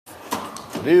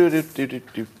Good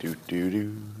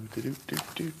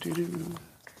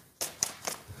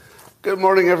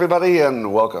morning, everybody,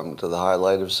 and welcome to the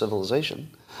highlight of civilization.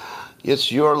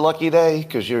 It's your lucky day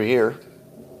because you're here,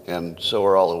 and so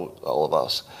are all of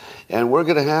us. And we're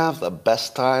going to have the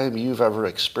best time you've ever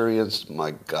experienced.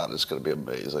 My God, it's going to be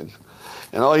amazing.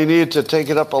 And all you need to take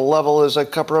it up a level is a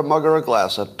cup or a mug or a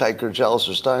glass, a tankard, chalice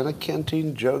or stein, a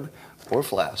canteen, jug, or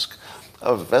flask,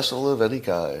 a vessel of any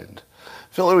kind.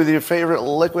 Fill it with your favorite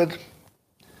liquid.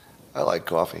 I like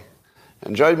coffee.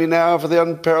 And join me now for the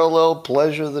unparalleled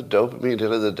pleasure, the dopamine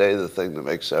hit of the day, the thing that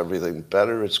makes everything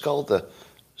better. It's called the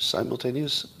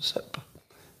simultaneous sip.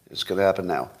 It's going to happen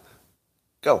now.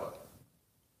 Go.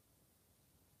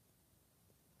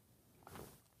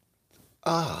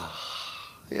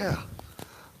 Yeah.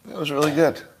 That was really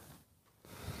good.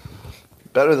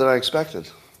 Better than I expected.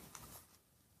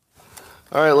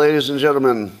 All right, ladies and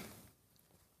gentlemen.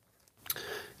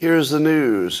 Here's the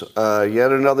news.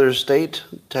 Yet another state,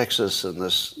 Texas in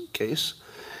this case,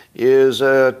 is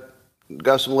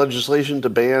got some legislation to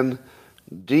ban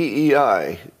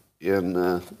DEI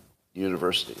in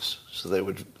universities. So they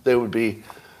would be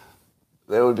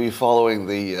following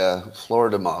the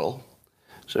Florida model.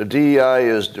 So DEI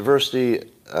is diversity,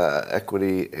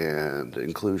 equity, and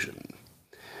inclusion.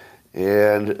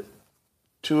 And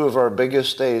two of our biggest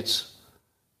states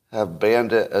have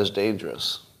banned it as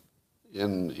dangerous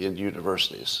in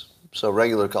universities. So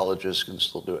regular colleges can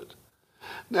still do it.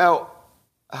 Now,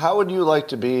 how would you like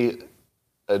to be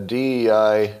a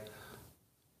DEI,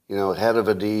 head of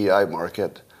a DEI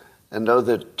market, and know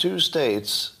that two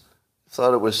states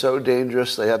thought it was so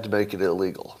dangerous they had to make it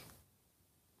illegal?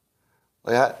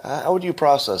 Like, how would you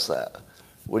process that?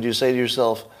 Would you say to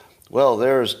yourself, well,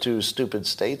 there's two stupid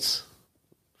states.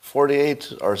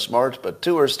 48 are smart, but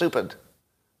 2 are stupid.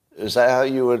 Is that how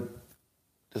you would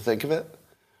think of it?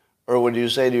 Or would you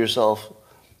say to yourself,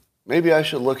 maybe I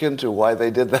should look into why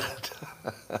they did that?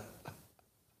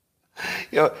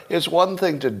 It's one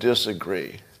thing to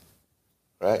disagree,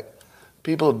 right?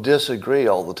 People disagree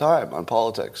all the time on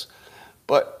politics,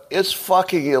 but it's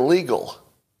fucking illegal.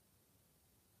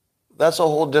 That's a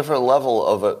whole different level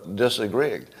of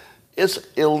disagreeing. It's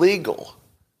illegal.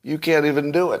 You can't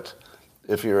even do it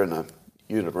if you're in a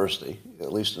university,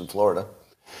 at least in Florida.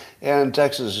 And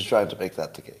Texas is trying to make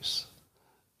that the case.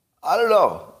 I don't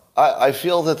know. I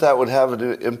feel that would have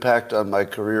an impact on my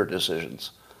career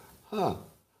decisions.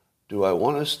 Do I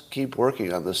want to keep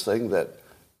working on this thing that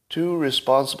two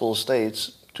responsible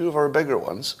states, two of our bigger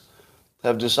ones,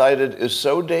 have decided is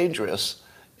so dangerous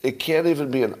it can't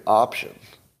even be an option?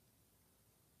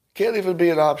 Can't even be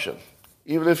an option,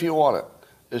 even if you want it.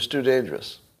 It's too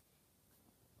dangerous.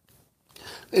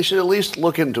 They should at least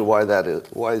look into why that is,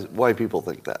 why people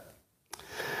think that.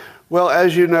 Well,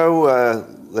 as you know,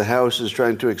 the House is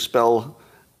trying to expel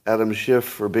Adam Schiff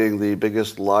for being the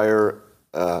biggest liar,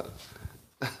 in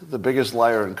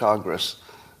Congress,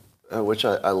 which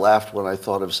I laughed when I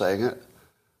thought of saying it.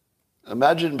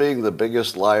 Imagine being the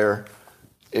biggest liar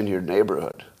in your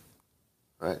neighborhood,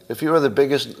 right? If you were the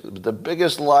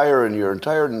biggest liar in your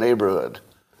entire neighborhood,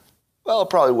 well, it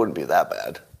probably wouldn't be that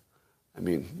bad. I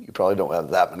mean, you probably don't have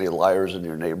that many liars in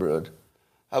your neighborhood.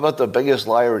 How about the biggest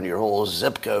liar in your whole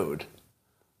zip code?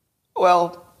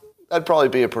 Well, that'd probably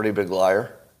be a pretty big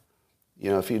liar.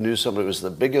 If you knew somebody was the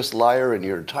biggest liar in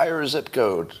your entire zip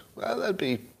code, well, that'd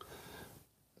be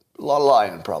a lot of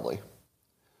lying, probably.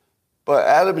 But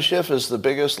Adam Schiff is the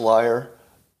biggest liar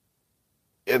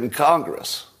in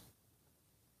Congress.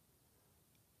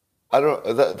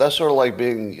 That's sort of like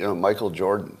being, Michael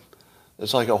Jordan.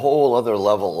 It's like a whole other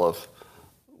level of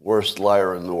worst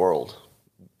liar in the world.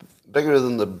 Bigger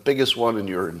than the biggest one in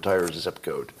your entire zip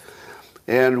code.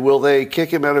 And will they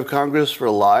kick him out of Congress for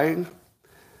lying?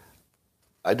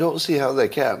 I don't see how they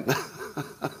can.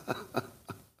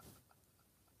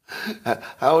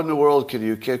 How in the world can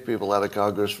you kick people out of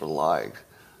Congress for lying?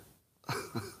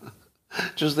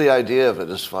 Just the idea of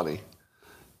it is funny.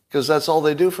 Because that's all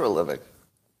they do for a living.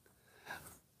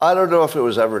 I don't know if it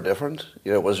was ever different.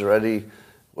 Was there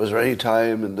any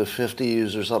time in the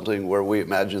 50s or something where we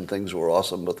imagined things were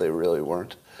awesome, but they really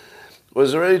weren't?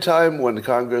 Was there any time when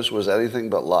Congress was anything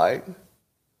but lying?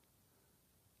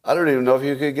 I don't even know if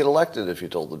you could get elected if you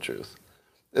told the truth.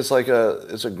 It's like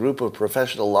it's a group of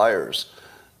professional liars.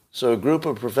 So a group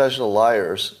of professional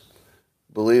liars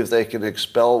believe they can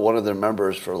expel one of their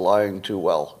members for lying too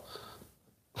well.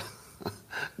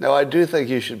 Now, I do think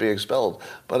he should be expelled,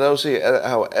 but I don't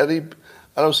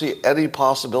see any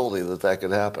possibility that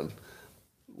could happen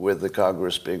with the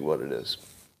Congress being what it is.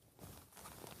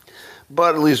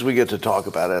 But at least we get to talk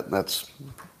about it, and that's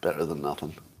better than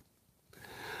nothing.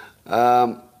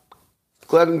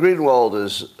 Glenn Greenwald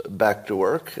is back to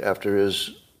work after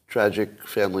his tragic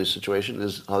family situation.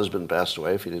 His husband passed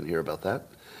away, if you didn't hear about that,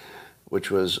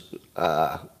 which was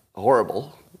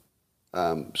horrible,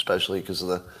 especially because of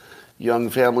the young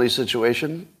family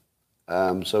situation.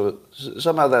 So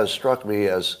somehow that struck me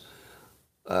as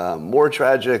more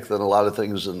tragic than a lot of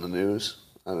things in the news.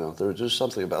 I don't know. There was just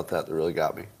something about that really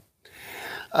got me.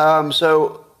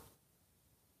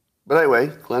 But anyway,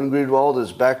 Glenn Greenwald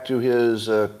is back to his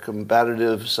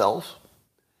combative self.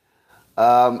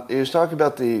 He was talking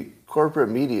about the corporate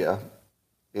media,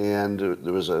 and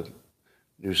there was a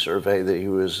new survey that he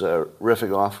was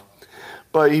riffing off.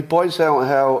 But he points out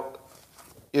how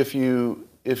if you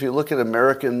look at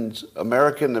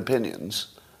American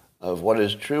opinions of what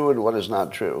is true and what is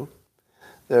not true,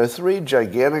 there are three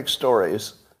gigantic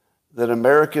stories that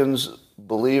Americans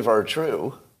believe are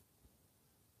true,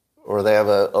 or they have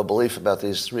a belief about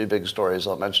these three big stories.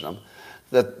 I'll mention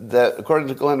them. That according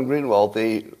to Glenn Greenwald,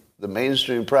 the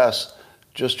mainstream press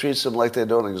just treats them like they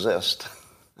don't exist.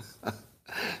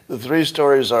 The three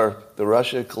stories are the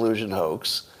Russia collusion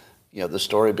hoax, the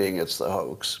story being it's the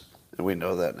hoax, and we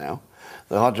know that now.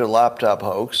 The Hunter laptop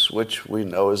hoax, which we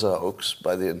know is a hoax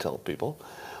by the intel people,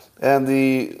 and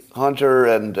the Hunter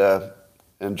and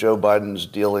Joe Biden's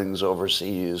dealings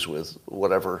overseas with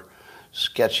whatever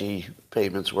sketchy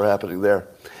payments were happening there.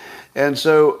 And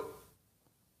so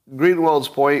Greenwald's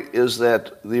point is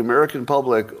that the American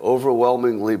public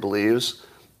overwhelmingly believes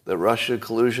that Russia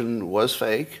collusion was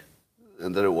fake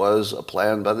and that it was a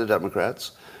plan by the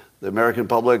Democrats. The American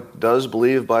public does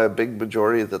believe by a big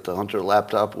majority that the Hunter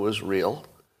laptop was real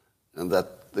and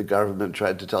that the government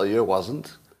tried to tell you it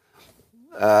wasn't.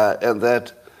 And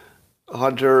that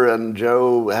Hunter and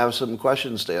Joe have some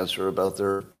questions to answer about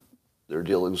their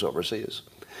dealings overseas.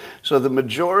 So the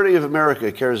majority of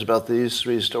America cares about these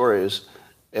three stories,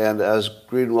 and as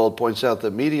Greenwald points out,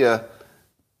 the media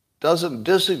doesn't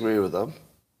disagree with them.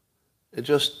 It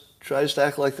just tries to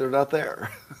act like they're not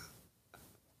there,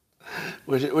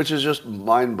 which is just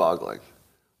mind-boggling.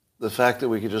 The fact that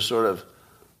we could just sort of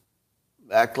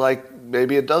act like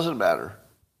maybe it doesn't matter,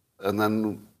 and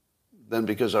then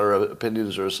because our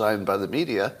opinions are assigned by the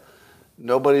media,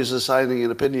 nobody's assigning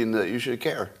an opinion that you should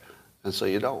care. And so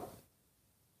you don't,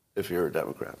 if you're a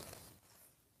Democrat.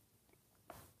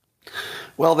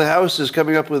 Well, the House is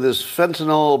coming up with this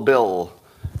fentanyl bill.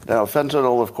 Now,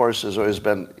 fentanyl, of course, has always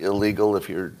been illegal if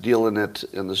you're dealing it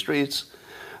in the streets.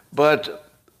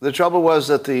 But the trouble was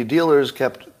that the dealers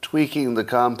kept tweaking the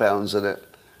compounds in it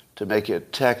to make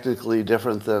it technically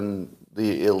different than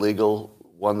the illegal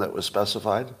one that was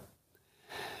specified.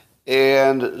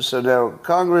 And so now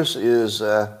Congress is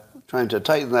trying to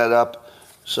tighten that up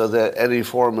so that any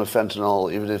form of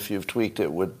fentanyl, even if you've tweaked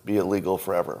it, would be illegal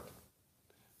forever.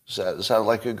 Does that sound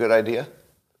like a good idea?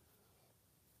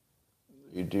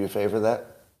 Do you favor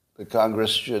that? The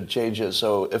Congress should change it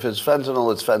so if it's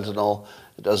fentanyl, it's fentanyl.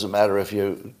 It doesn't matter if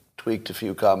you tweaked a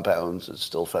few compounds, it's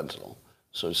still fentanyl.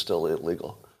 So it's still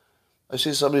illegal. I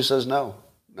see somebody says no.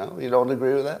 No, you don't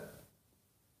agree with that?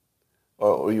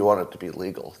 Or you want it to be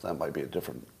legal. That might be a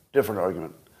different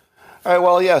argument. All right,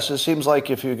 well, yes, it seems like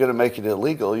if you're going to make it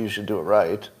illegal, you should do it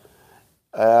right.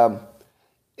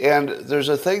 And there's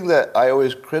a thing that I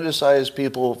always criticize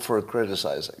people for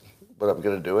criticizing, but I'm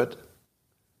going to do it.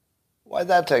 Why'd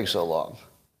that take so long?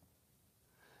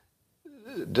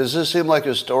 Does this seem like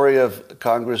a story of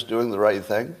Congress doing the right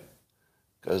thing?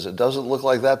 Because it doesn't look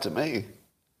like that to me.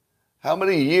 How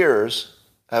many years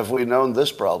have we known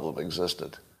this problem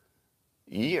existed?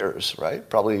 Years, right?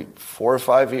 Probably 4 or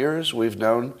 5 years we've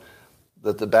known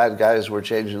that the bad guys were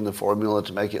changing the formula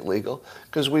to make it legal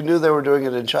because we knew they were doing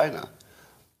it in China.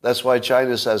 That's why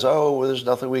China says, oh, well, there's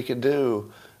nothing we can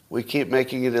do. We keep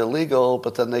making it illegal,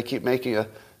 but then they keep making a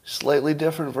slightly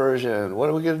different version.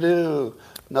 What are we going to do?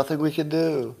 Nothing we can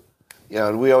do.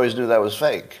 And we always knew that was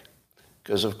fake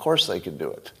because of course they can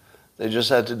do it. They just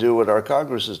had to do what our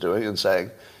Congress is doing and saying,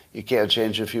 you can't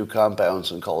change a few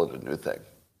compounds and call it a new thing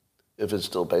if it's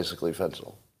still basically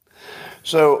fentanyl.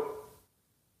 So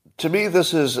to me,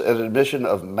 this is an admission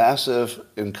of massive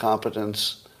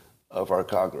incompetence of our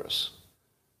Congress.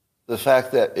 The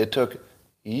fact that it took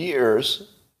years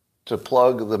to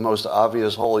plug the most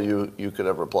obvious hole you could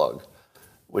ever plug,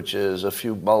 which is a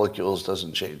few molecules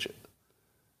doesn't change it.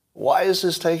 Why is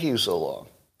this taking so long?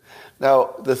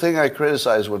 Now, the thing I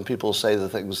criticize when people say the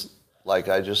things like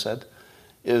I just said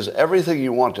is everything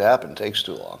you want to happen takes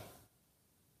too long,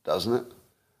 doesn't it?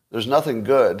 There's nothing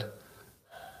good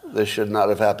that should not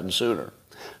have happened sooner.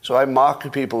 So I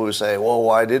mock people who say, well,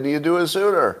 why didn't you do it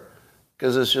sooner?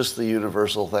 Because it's just the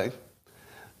universal thing.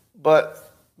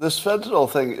 But this fentanyl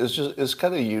thing is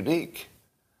kind of unique.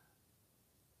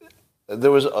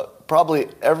 There was probably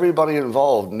everybody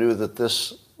involved knew that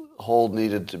this hole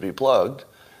needed to be plugged.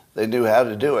 They knew how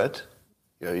to do it.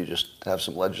 You just have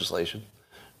some legislation,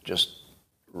 just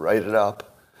write it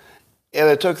up. And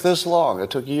it took this long. It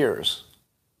took years.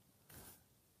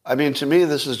 I mean, to me,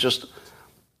 this is just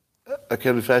a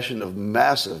confession of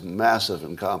massive, massive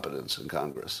incompetence in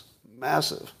Congress.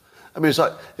 Massive. I mean,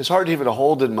 it's hard to even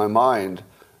hold in my mind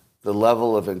the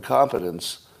level of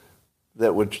incompetence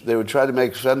that they would try to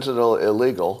make fentanyl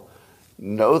illegal,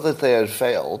 know that they had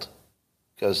failed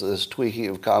because of this tweaking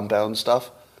of compound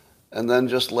stuff, and then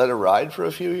just let it ride for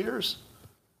a few years.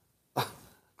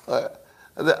 I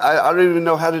don't even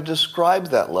know how to describe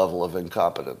that level of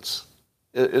incompetence.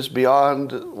 It's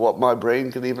beyond what my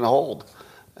brain can even hold.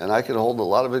 And I can hold a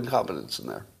lot of incompetence in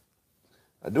there.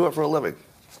 I do it for a living.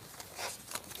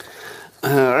 All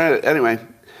right, anyway,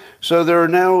 so there are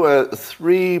now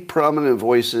 3 prominent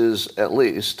voices, at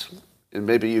least, and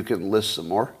maybe you can list some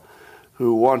more,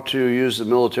 who want to use the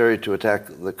military to attack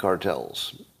the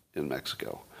cartels in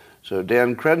Mexico. So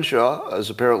Dan Crenshaw has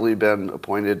apparently been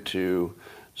appointed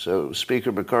so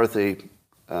Speaker McCarthy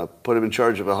put him in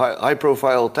charge of a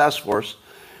high-profile task force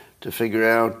to figure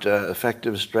out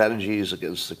effective strategies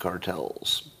against the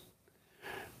cartels.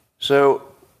 So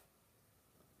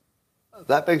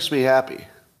that makes me happy.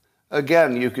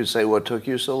 Again, you could say, what took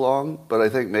you so long? But I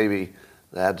think maybe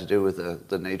that had to do with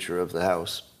the nature of the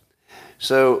House.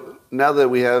 So now that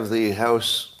we have the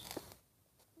House,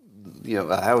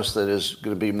 a House that is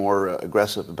going to be more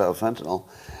aggressive about fentanyl,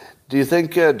 do you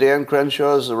think Dan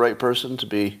Crenshaw is the right person to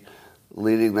be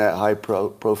leading that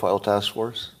high-profile task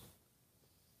force?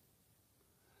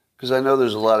 Because I know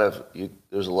there's a lot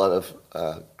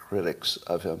of critics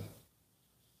of him.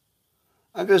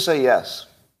 I'm going to say yes.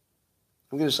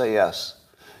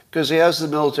 Because he has the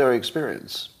military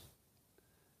experience.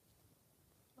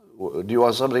 Do you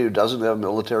want somebody who doesn't have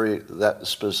that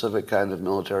specific kind of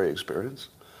military experience?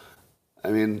 I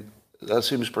mean, that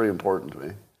seems pretty important to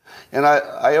me. And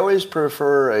I always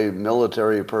prefer a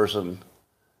military person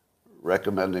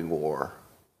recommending war,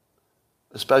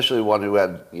 especially one who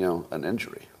had, an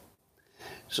injury.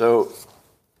 So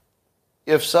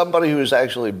if somebody who's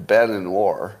actually been in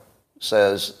war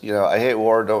says, I hate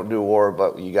war, don't do war,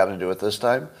 but you got to do it this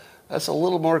time, that's a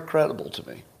little more credible to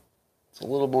me. It's a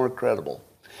little more credible.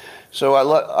 So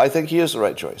I think he is the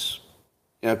right choice.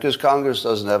 Because Congress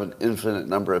doesn't have an infinite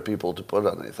number of people to put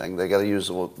on anything. They got to use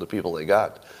the people they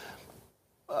got.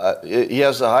 He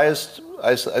has the highest,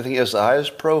 I think he has the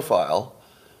highest profile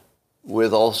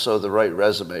with also the right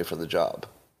resume for the job.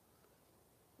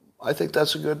 I think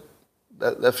that's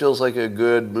that feels like a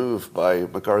good move by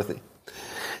McCarthy.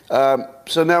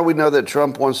 So now we know that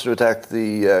Trump wants to attack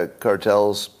the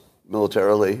cartels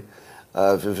militarily.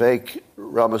 Vivek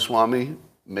Ramaswamy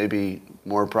may be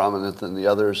more prominent than the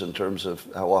others in terms of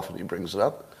how often he brings it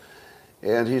up.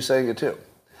 And he's saying it too.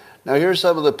 Now here's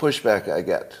some of the pushback I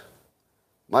get.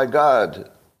 My God,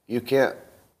 you can't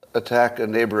attack a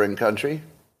neighboring country.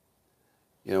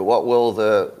 What will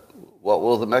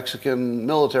the Mexican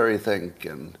military think?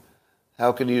 And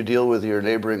how can you deal with your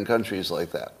neighboring countries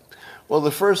like that? Well,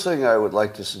 the first thing I would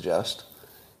like to suggest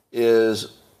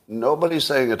is nobody's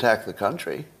saying attack the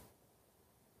country.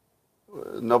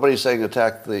 Nobody's saying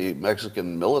attack the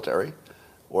Mexican military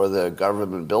or the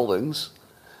government buildings.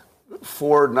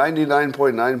 For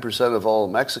 99.9% of all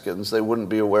Mexicans, they wouldn't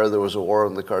be aware there was a war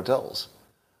on the cartels.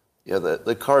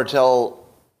 The cartel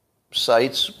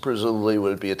sites presumably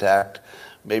would be attacked.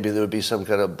 Maybe there would be some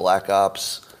kind of black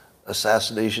ops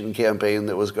assassination campaign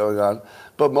that was going on.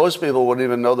 But most people wouldn't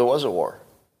even know there was a war.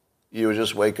 You would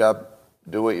just wake up,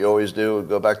 do what you always do, and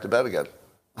go back to bed again.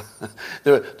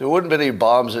 There wouldn't be any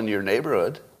bombs in your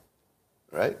neighborhood,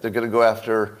 right? They're going to go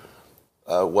after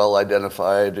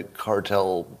well-identified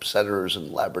cartel centers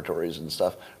and laboratories and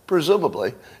stuff.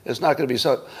 Presumably, it's not going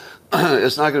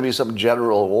to be some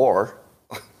general war.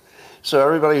 So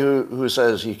everybody who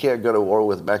says you can't go to war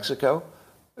with Mexico,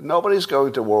 nobody's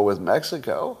going to war with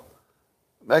Mexico.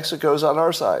 Mexico's on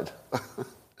our side,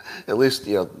 at least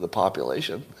the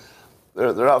population.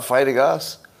 They're not fighting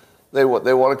us. They want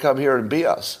to come here and be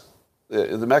us.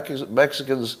 The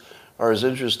Mexicans are as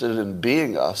interested in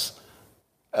being us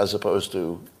as opposed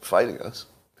to fighting us.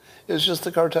 It's just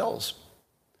the cartels.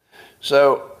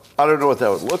 So I don't know what that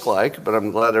would look like, but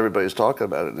I'm glad everybody's talking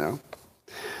about it now.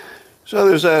 So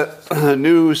there's a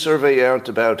new survey out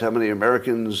about how many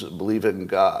Americans believe in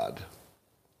God.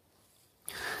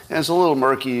 And it's a little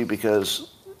murky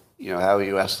because, how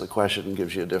you ask the question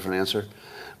gives you a different answer.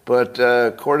 But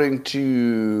according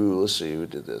to, let's see, who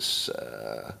did this?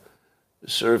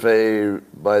 survey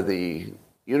by the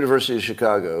University of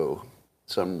Chicago,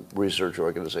 some research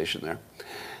organization there,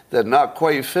 that not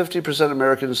quite 50% of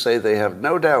Americans say they have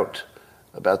no doubt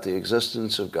about the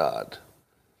existence of God.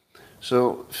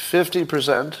 So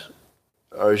 50%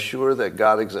 are sure that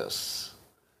God exists.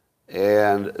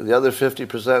 And the other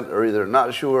 50% are either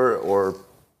not sure or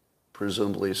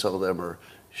presumably some of them are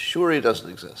sure he doesn't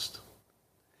exist.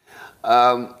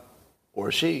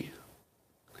 Or she.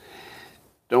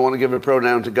 Don't want to give a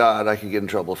pronoun to God. I could get in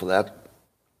trouble for that.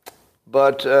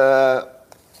 But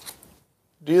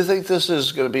do you think this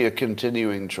is going to be a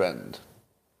continuing trend?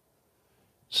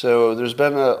 So there's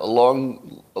been a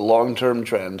long-term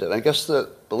trend, and I guess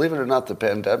that, believe it or not, the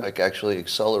pandemic actually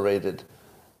accelerated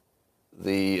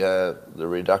the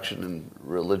reduction in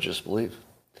religious belief.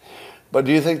 But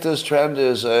do you think this trend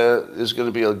is going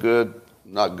to be a good,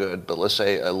 not good, but let's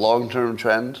say a long-term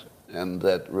trend, and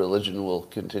that religion will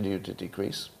continue to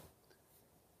decrease?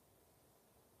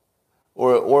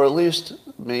 Or at least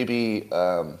maybe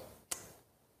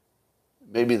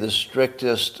the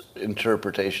strictest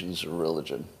interpretations of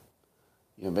religion.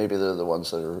 Maybe they're the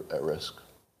ones that are at risk.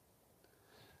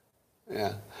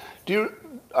 Yeah.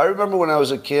 I remember when I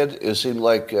was a kid, it seemed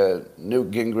like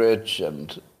Newt Gingrich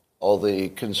and all the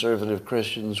conservative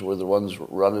Christians were the ones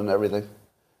running everything,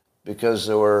 because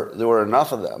there were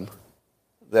enough of them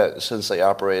that, since they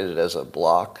operated as a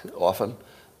bloc often,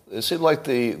 it seemed like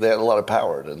they had a lot of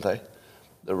power, didn't they?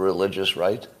 The religious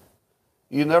right.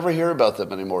 You never hear about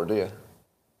them anymore, do you?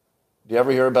 Do you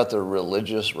ever hear about the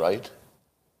religious right?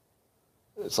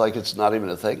 It's like it's not even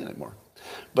a thing anymore.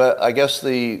 But I guess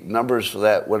the numbers for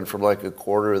that went from like a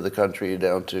quarter of the country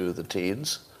down to the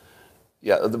teens.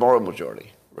 Yeah, the moral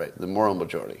majority, right? The moral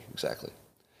majority, exactly.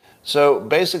 So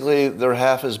basically, they're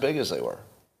half as big as they were.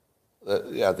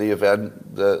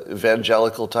 The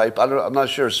evangelical type. I'm not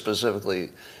sure specifically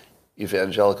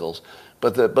evangelicals,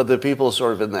 but the people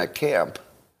sort of in that camp,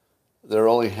 there are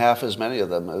only half as many of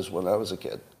them as when I was a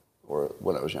kid or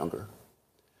when I was younger.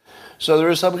 So there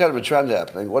is some kind of a trend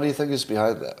happening. What do you think is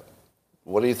behind that?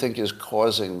 What do you think is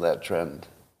causing that trend?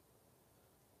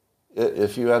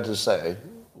 If you had to say,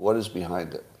 what is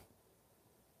behind it?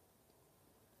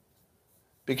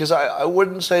 Because I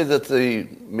wouldn't say that the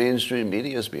mainstream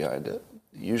media is behind it.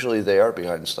 Usually they are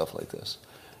behind stuff like this.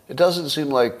 It doesn't seem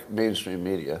like mainstream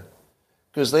media,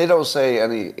 because they don't say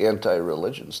any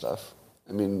anti-religion stuff.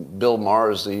 I mean, Bill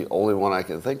Maher is the only one I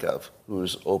can think of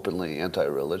who's openly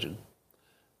anti-religion.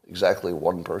 Exactly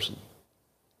one person.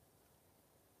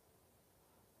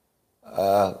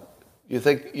 You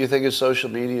think it's social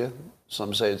media?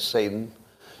 Some say it's Satan.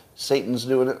 Satan's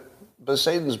doing it. But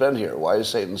Satan's been here. Why is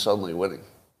Satan suddenly winning?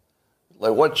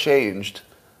 Like, what changed?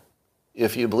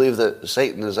 If you believe that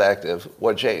Satan is active,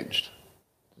 what changed?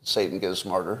 Did Satan get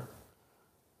smarter?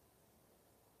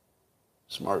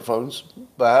 Smartphones?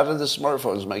 But how did the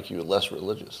smartphones make you less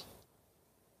religious?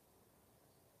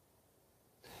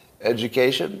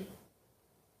 Education?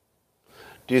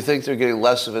 Do you think they're getting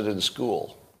less of it in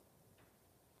school?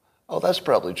 Oh, that's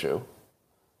probably true.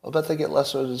 I'll bet they get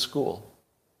less of it in school.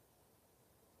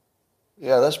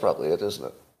 Yeah, that's probably it, isn't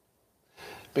it?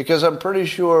 Because I'm pretty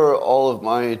sure all of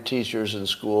my teachers in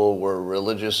school were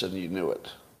religious and you knew it.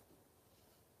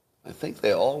 I think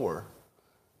they all were,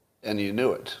 and you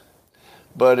knew it.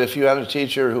 But if you had a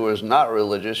teacher who was not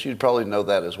religious, you'd probably know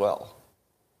that as well.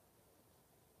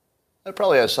 That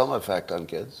probably has some effect on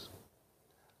kids.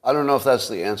 I don't know if that's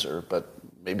the answer, but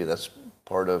maybe that's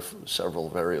part of several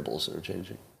variables that are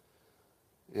changing.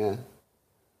 Yeah.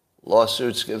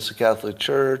 Lawsuits against the Catholic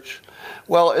Church.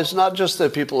 Well, it's not just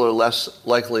that people are less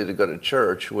likely to go to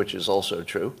church, which is also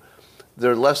true.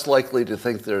 They're less likely to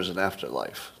think there's an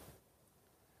afterlife.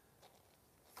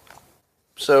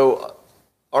 So,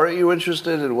 aren't you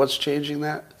interested in what's changing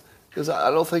that? Because I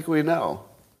don't think we know.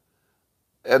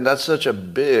 And that's such a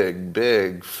big,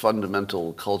 big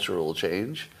fundamental cultural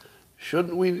change.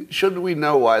 Shouldn't we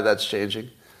know why that's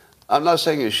changing? I'm not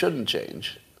saying it shouldn't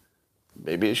change.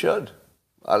 Maybe it should.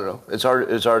 I don't know. It's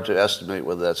hard to estimate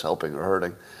whether that's helping or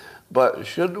hurting. But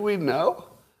shouldn't we know?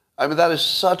 I mean, that is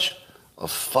such a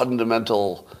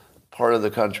fundamental part of the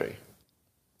country.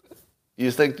 You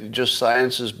think just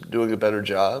science is doing a better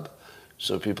job,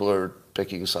 so people are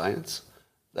picking science?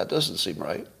 That doesn't seem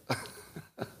right.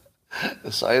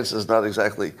 The science is not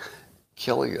exactly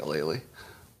killing it lately.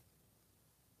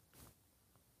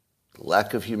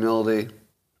 Lack of humility.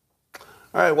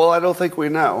 All right, well, I don't think we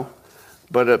know.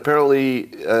 But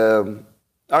apparently, all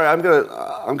right, I'm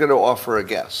gonna offer a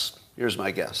guess. Here's my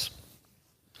guess.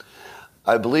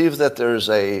 I believe that there's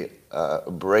a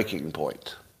breaking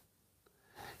point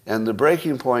And the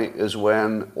breaking point is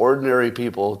when ordinary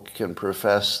people can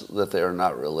profess that they are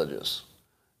not religious,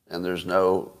 and there's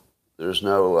no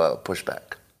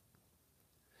pushback.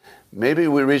 Maybe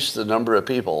we reach the number of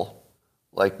people,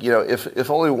 like, if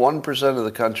only 1% of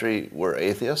the country were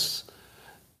atheists,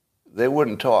 they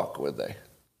wouldn't talk, would they?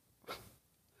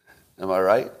 Am I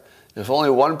right? If only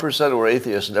 1% were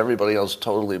atheists and everybody else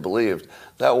totally believed,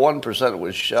 that 1%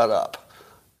 would shut up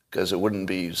because it wouldn't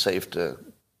be safe to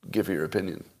give your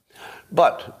opinion.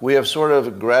 But we have sort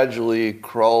of gradually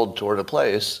crawled toward a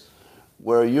place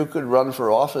where you could run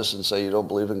for office and say you don't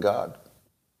believe in God.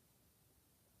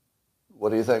 What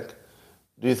do you think?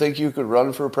 Do you think you could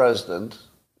run for president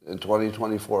in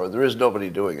 2024? There is nobody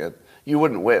doing it. You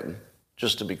wouldn't win,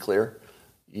 just to be clear.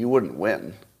 You wouldn't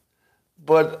win.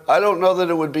 But I don't know that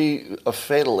it would be a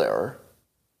fatal error.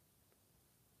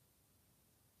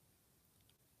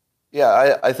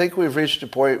 Yeah, I think we've reached a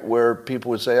point where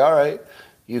people would say, all right,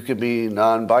 you can be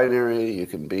non-binary, you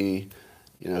can be,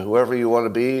 whoever you want to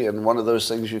be, and one of those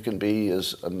things you can be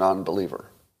is a non-believer.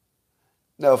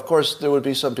 Now, of course, there would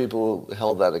be some people who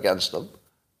held that against them,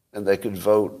 and they could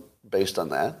vote based on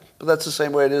that. But that's the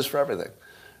same way it is for everything,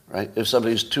 right? If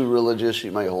somebody's too religious,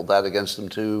 you might hold that against them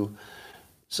too.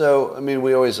 So,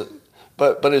 we always,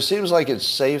 but it seems like it's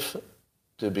safe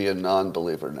to be a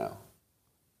non-believer now.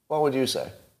 What would you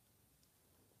say?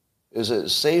 Is it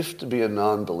safe to be a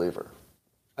non-believer?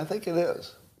 I think it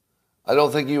is. I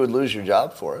don't think you would lose your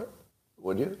job for it,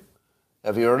 would you?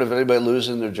 Have you heard of anybody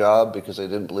losing their job because they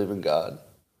didn't believe in God?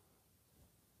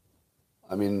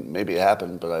 Maybe it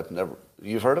happened, but I've never...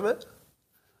 You've heard of it?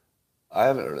 I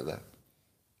haven't heard of that.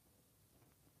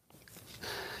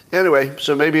 Anyway,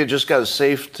 so maybe it just got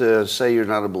safe to say you're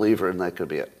not a believer, and that could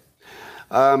be it.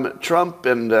 Trump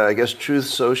and, I guess, Truth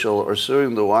Social are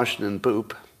suing the Washington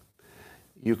Poop.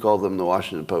 You call them the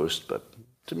Washington Post, but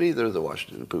to me, they're the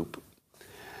Washington Poop.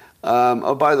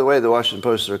 By the way, the Washington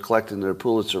Post are collecting their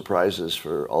Pulitzer Prizes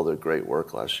for all their great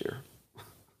work last year.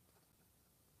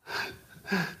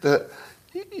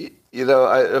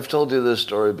 I've told you this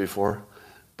story before,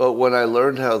 but when I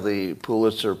learned how the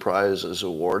Pulitzer Prize is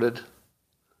awarded,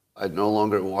 I no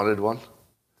longer wanted one.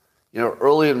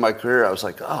 Early in my career, I was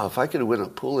like, if I could win a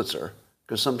Pulitzer,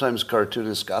 because sometimes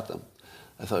cartoonists got them.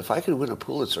 I thought, if I could win a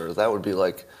Pulitzer, that would be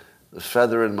like the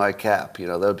feather in my cap.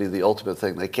 That would be the ultimate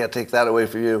thing. They can't take that away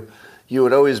from you. You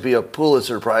would always be a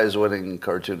Pulitzer Prize-winning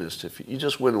cartoonist if you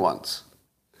just win once.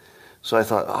 So I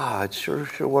thought, I sure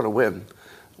want to win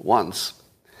once.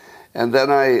 And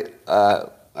then I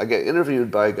get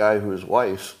interviewed by a guy whose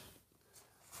wife,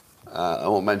 I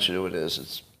won't mention who it is,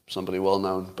 it's somebody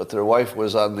well-known, but their wife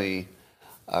was on the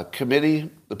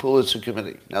committee, the Pulitzer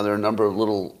Committee. Now, there are a number of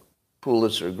little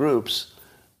Pulitzer groups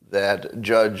that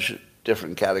judge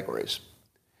different categories.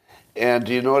 And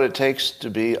do you know what it takes to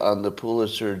be on the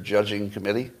Pulitzer Judging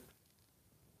Committee?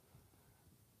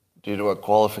 Do you know what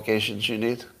qualifications you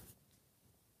need?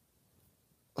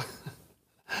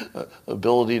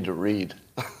 Ability to read.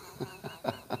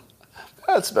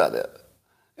 That's about it.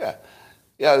 Yeah,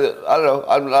 I don't know.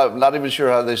 I'm not even sure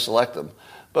how they select them.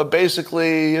 But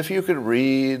basically, if you can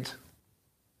read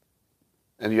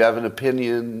and you have an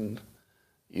opinion,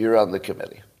 you're on the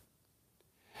committee.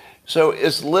 So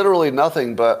it's literally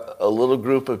nothing but a little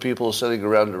group of people sitting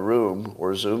around a room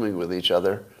or Zooming with each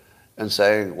other and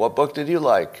saying, what book did you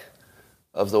like?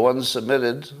 Of the ones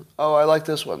submitted, I like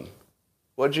this one.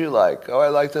 What'd you like? I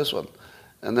like this one.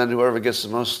 And then whoever gets the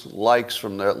most likes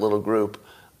from that little group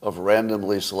of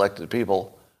randomly selected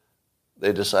people,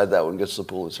 they decide that one gets the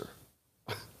Pulitzer.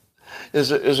 Is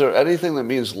there anything that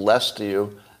means less to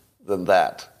you than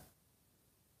that?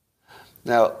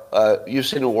 Now, you've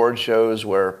seen award shows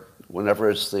where whenever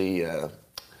it's the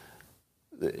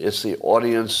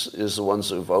audience is the ones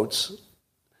who votes,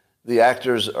 the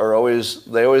actors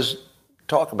they always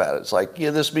talk about it. It's like,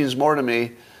 this means more to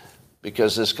me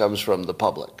because this comes from the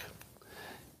public.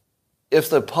 If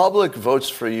the public votes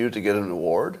for you to get an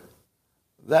award,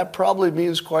 that probably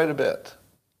means quite a bit.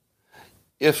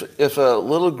 If a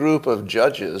little group of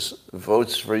judges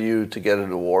votes for you to get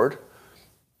an award,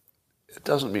 it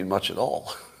doesn't mean much at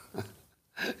all.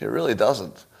 It really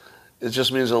doesn't. It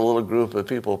just means a little group of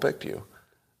people picked you.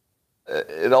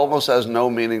 It almost has no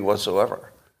meaning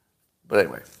whatsoever. But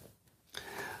anyway,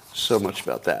 so much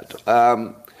about that.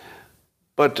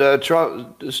 But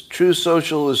True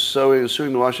Social is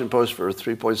suing the Washington Post for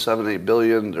 $3.78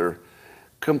 billion. Their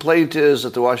complaint is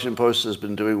that the Washington Post has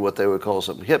been doing what they would call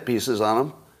some hit pieces on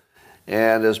them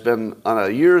and has been on a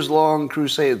years-long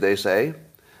crusade, they say,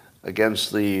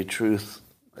 against the Truth,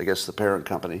 I guess the parent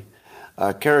company,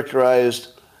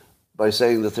 characterized by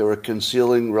saying that they were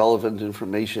concealing relevant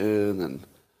information and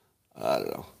I don't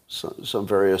know, some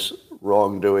various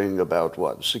wrongdoing about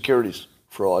what? Securities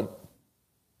fraud.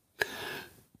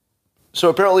 So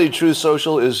apparently Truth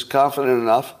Social is confident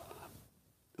enough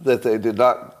that they did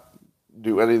not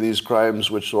do any of these crimes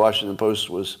which the Washington Post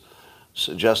was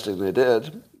suggesting they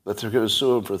did, but they're going to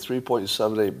sue them for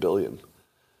 $3.78 billion.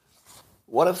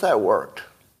 What if that worked?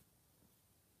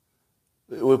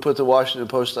 It would put the Washington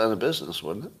Post out of business,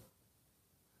 wouldn't it?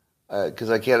 Because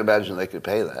I can't imagine they could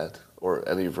pay that, or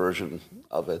any version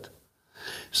of it.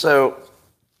 So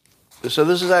this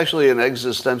is actually an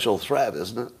existential threat,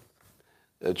 isn't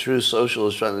it? Truth Social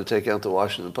is trying to take out the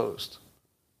Washington Post.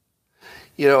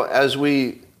 You know, as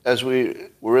we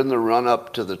were in the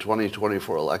run-up to the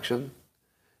 2024 election,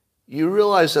 you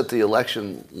realize that the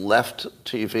election left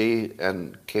TV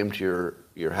and came to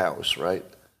your house, right?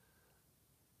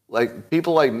 Like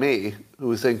people like me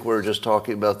who think we're just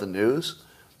talking about the news,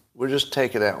 we're just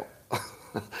taken out.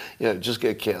 Just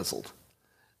get canceled.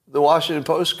 The Washington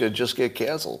Post could just get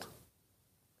canceled.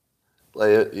 Like,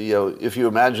 if you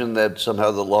imagine that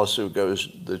somehow the lawsuit goes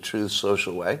the Truth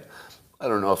Social way, I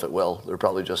don't know if it will. They're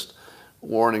probably just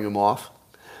warning them off.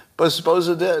 But suppose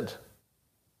it did.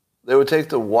 They would take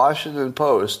the Washington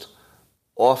Post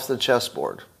off the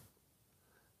chessboard.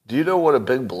 Do you know what a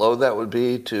big blow that would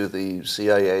be to the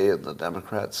CIA and the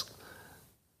Democrats?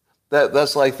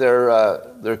 That's like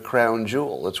their crown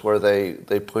jewel. It's where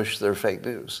they push their fake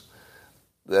news.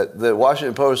 The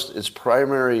Washington Post, its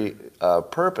primary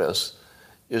purpose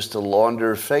is to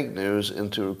launder fake news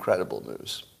into credible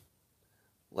news.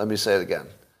 Let me say it again.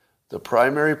 The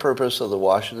primary purpose of the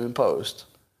Washington Post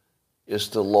is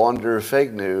to launder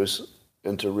fake news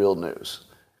into real news,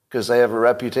 because they have a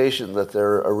reputation that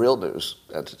they're a real news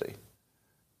entity.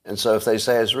 And so if they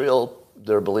say it's real,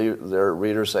 their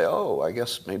readers say, oh, I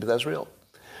guess maybe that's real.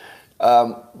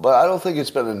 But I don't think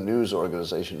it's been a news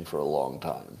organization for a long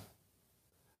time.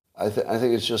 I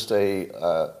think it's just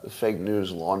a fake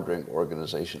news laundering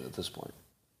organization at this point.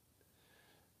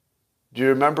 Do you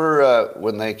remember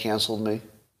when they canceled me?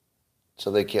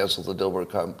 So they canceled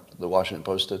the Washington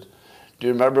Post did. Do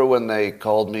you remember when they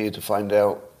called me to find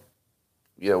out,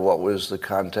 what was the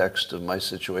context of my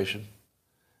situation?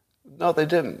 No, they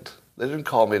didn't. They didn't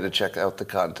call me to check out the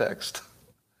context.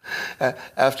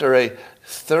 After a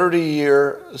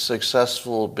 30-year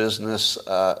successful business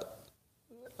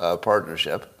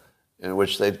partnership in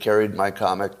which they'd carried my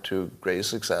comic to great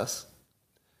success,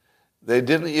 they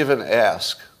didn't even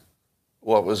ask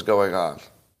what was going on.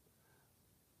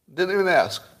 Didn't even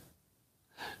ask.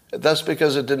 That's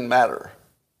because it didn't matter.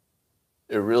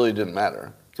 It really didn't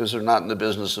matter, because they're not in the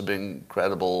business of being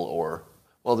credible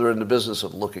they're in the business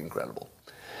of looking credible.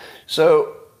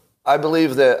 So I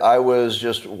believe that I was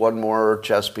just one more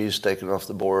chess piece taken off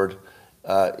the board.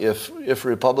 If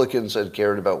Republicans had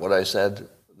cared about what I said,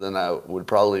 then I would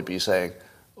probably be saying,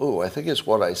 I think it's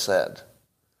what I said.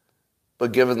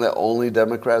 But given that only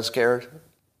Democrats cared,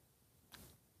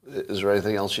 is there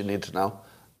anything else you need to know?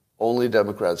 Only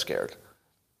Democrats cared.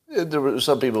 There were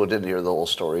some people who didn't hear the whole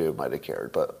story who might have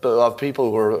cared, but of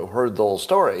people who heard the whole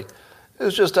story, it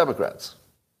was just Democrats.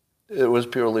 It was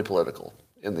purely political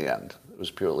in the end. It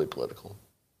was purely political.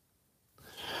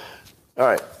 All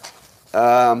right.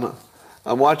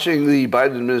 I'm watching the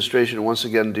Biden administration once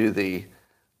again do the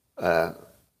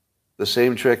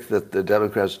same trick that the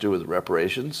Democrats do with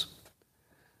reparations.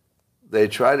 They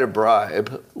try to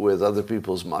bribe with other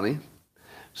people's money.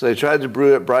 So they tried to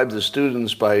bribe the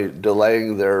students by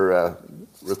delaying their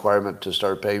requirement to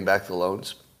start paying back the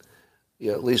loans,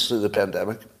 at least through the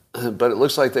pandemic. But it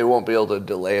looks like they won't be able to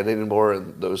delay it anymore,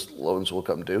 and those loans will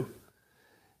come due.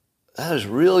 That is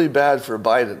really bad for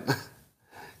Biden,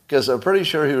 because I'm pretty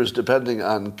sure he was depending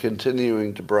on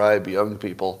continuing to bribe young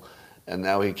people, and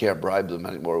now he can't bribe them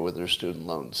anymore with their student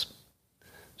loans.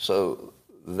 So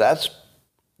that's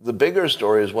the bigger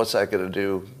story, is what's that going to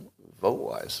do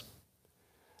vote-wise?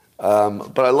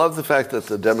 But I love the fact that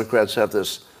the Democrats have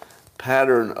this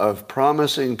pattern of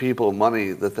promising people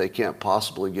money that they can't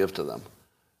possibly give to them.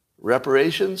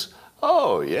 Reparations?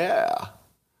 Oh, yeah.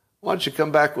 Why don't you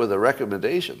come back with a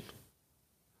recommendation?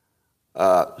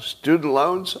 Student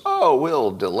loans? Oh, we'll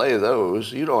delay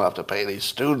those. You don't have to pay any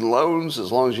student loans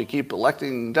as long as you keep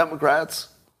electing Democrats.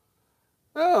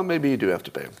 Well, maybe you do have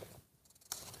to pay them.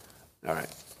 All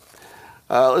right.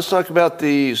 Let's talk about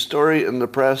the story in the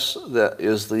press that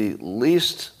is the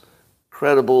least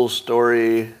credible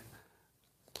story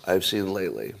I've seen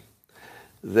lately.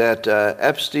 That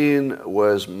Epstein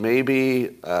was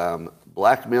maybe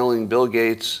blackmailing Bill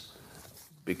Gates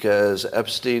because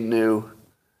Epstein knew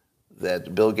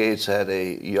that Bill Gates had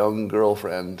a young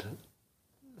girlfriend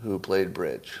who played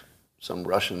bridge. some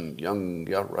young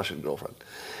Russian girlfriend.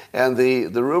 And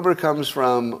the rumor comes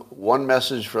from one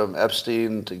message from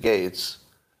Epstein to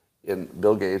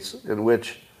Bill Gates, in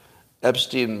which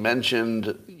Epstein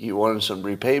mentioned he wanted some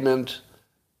repayment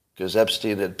because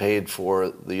Epstein had paid for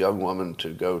the young woman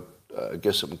to go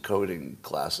get some coding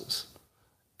classes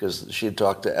because she had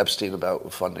talked to Epstein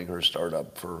about funding her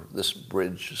startup for this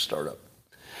bridge startup.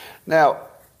 Now,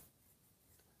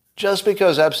 just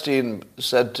because Epstein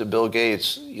said to Bill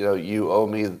Gates, you owe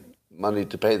me money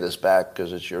to pay this back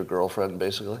because it's your girlfriend,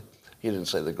 basically. He didn't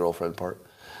say the girlfriend part.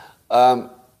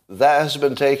 That has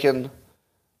been taken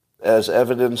as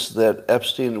evidence that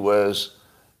Epstein was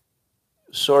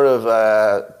sort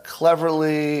of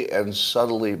cleverly and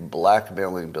subtly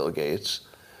blackmailing Bill Gates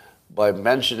by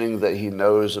mentioning that he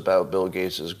knows about Bill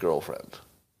Gates' girlfriend.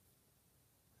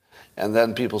 And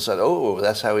then people said, oh,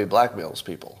 that's how he blackmails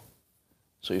people.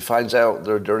 So he finds out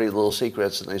their dirty little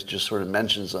secrets and he just sort of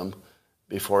mentions them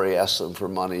before he asks them for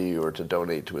money or to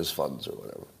donate to his funds or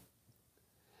whatever.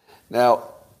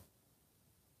 Now,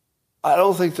 I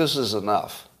don't think this is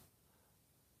enough.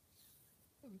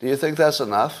 Do you think that's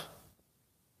enough?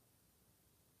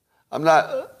 I'm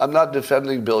not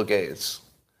defending Bill Gates.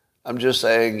 I'm just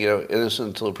saying, innocent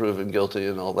until proven guilty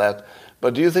and all that.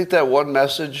 But do you think that one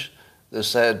message that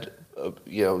said,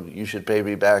 you should pay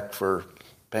me back for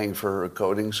paying for a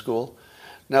coding school?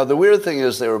 Now, the weird thing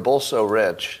is they were both so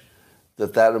rich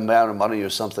that amount of money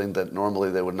is something that normally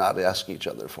they would not ask each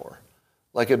other for.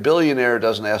 Like a billionaire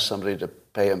doesn't ask somebody to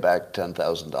pay him back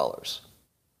 $10,000.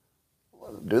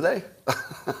 Do they?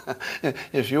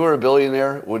 If you were a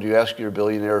billionaire, would you ask your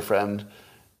billionaire friend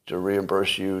to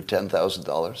reimburse you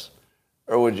 $10,000?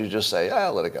 Or would you just say,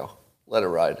 let it go, let it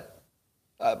ride?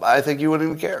 I think you wouldn't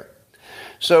even care.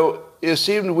 So it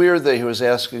seemed weird that he was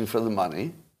asking for the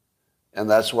money, and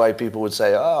that's why people would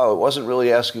say, it wasn't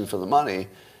really asking for the money,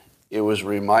 it was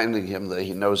reminding him that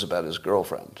he knows about his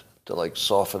girlfriend, to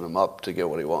soften him up to get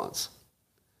what he wants.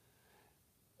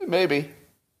 Maybe.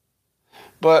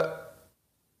 But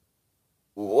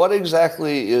what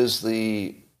exactly is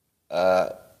the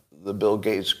Bill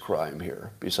Gates crime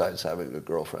here, besides having a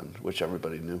girlfriend, which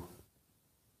everybody knew?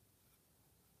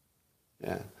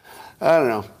 Yeah. I don't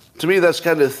know. To me, that's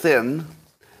kind of thin,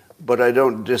 but I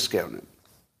don't discount it.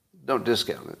 Don't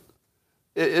discount it.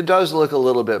 It does look a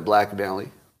little bit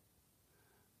blackmail-y,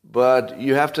 but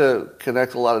you have to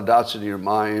connect a lot of dots in your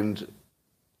mind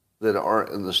that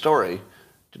aren't in the story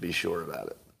to be sure about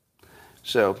it.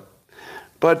 So,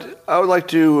 but I would like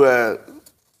to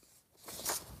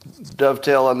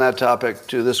dovetail on that topic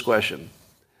to this question.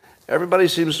 Everybody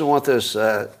seems to want this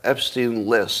Epstein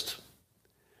list.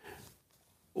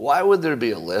 Why would there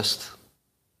be a list?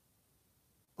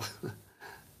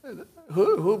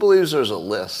 Who believes there's a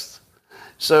list?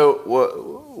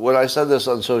 So when I said this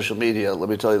on social media, let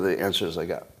me tell you the answers I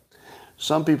got.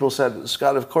 Some people said,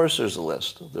 Scott, of course there's a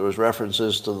list. There was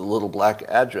references to the little black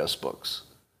address books.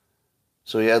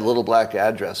 So he had little black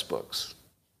address books.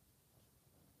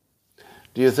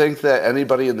 Do you think that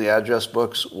anybody in the address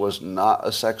books was not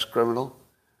a sex criminal?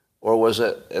 Or was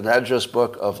it an address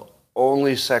book of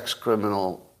only sex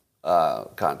criminal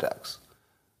contacts?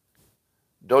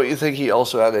 Don't you think he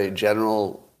also had a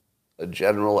general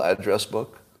address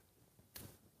book?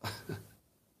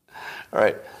 All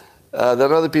right.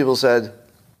 Then other people said,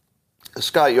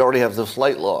 Scott, you already have the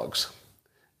flight logs.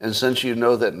 And since you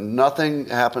know that nothing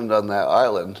happened on that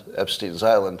island, Epstein's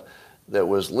Island, that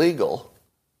was legal,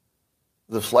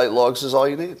 the flight logs is all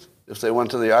you need. If they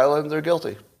went to the island, they're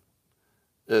guilty.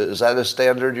 Is that a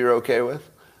standard you're okay with?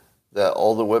 That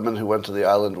all the women who went to the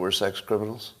island were sex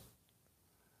criminals?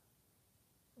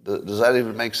 Does that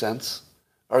even make sense?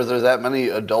 Are there that many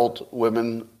adult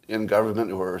women in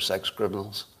government who are sex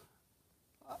criminals?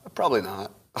 Probably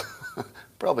not.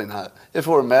 Probably not. If it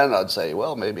were men, I'd say,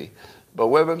 well, maybe. But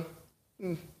women?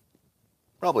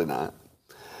 Probably not.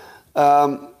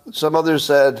 Some others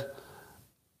said,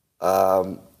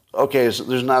 okay, so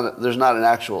there's not an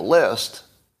actual list,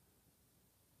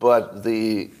 but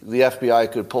the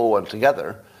FBI could pull one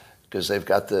together because they've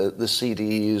got the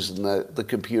CDs and the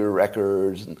computer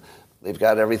records, and they've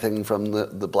got everything from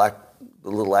the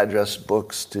little address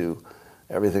books to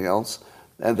everything else,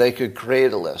 and they could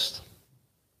create a list.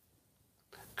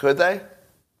 Could they?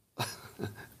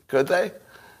 Could they?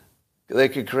 They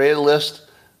could create a list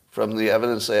from the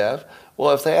evidence they have.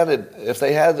 Well, if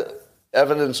they had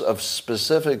evidence of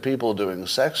specific people doing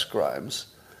sex crimes,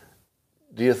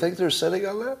 do you think they're sitting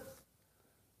on that?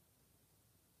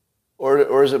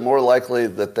 Or is it more likely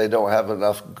that they don't have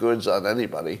enough goods on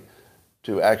anybody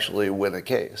to actually win a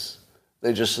case?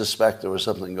 They just suspect there was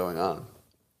something going on.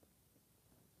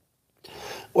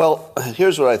 Well,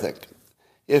 here's what I think.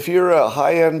 If you're a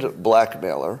high-end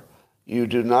blackmailer, you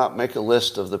do not make a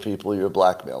list of the people you're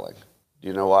blackmailing. Do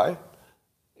you know why?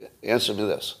 Answer me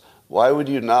this. Why would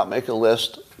you not make a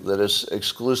list that is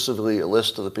exclusively a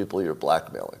list of the people you're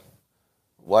blackmailing?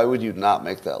 Why would you not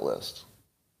make that list?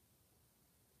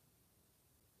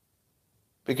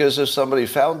 Because if somebody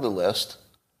found the list,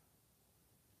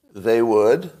 they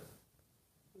would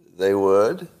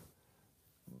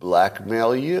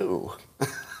blackmail you.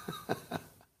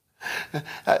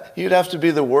 You'd have to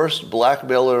be the worst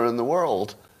blackmailer in the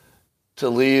world to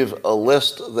leave a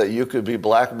list that you could be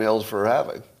blackmailed for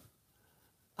having.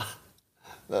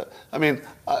 I mean,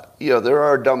 there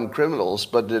are dumb criminals,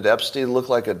 but did Epstein look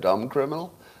like a dumb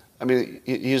criminal? I mean,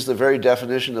 he's the very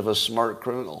definition of a smart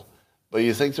criminal. But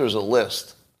you think there's a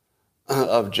list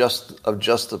of just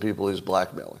the people he's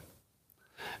blackmailing?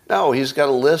 No, he's got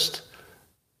a list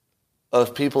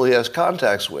of people he has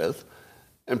contacts with,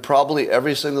 and probably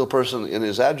every single person in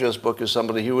his address book is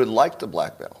somebody he would like to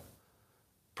blackmail.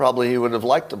 Probably he would have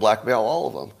liked to blackmail all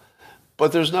of them.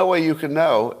 But there's no way you can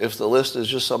know if the list is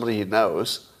just somebody he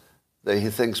knows that he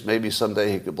thinks maybe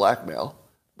someday he could blackmail,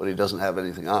 but he doesn't have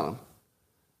anything on him,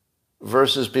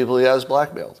 versus people he has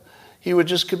blackmailed. He would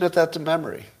just commit that to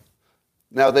memory.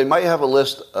 Now, they might have a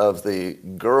list of the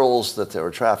girls that they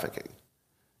were trafficking,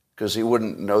 because he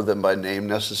wouldn't know them by name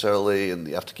necessarily, and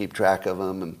you have to keep track of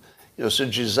them. And so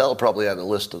Giselle probably had a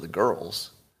list of the girls.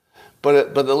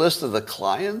 But the list of the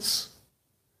clients,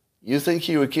 you think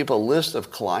he would keep a list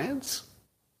of clients?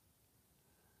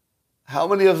 How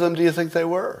many of them do you think they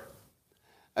were?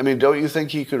 I mean, don't you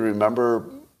think he could remember,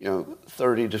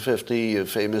 30 to 50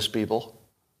 famous people?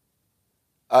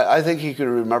 I think he could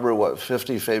remember what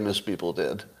 50 famous people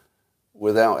did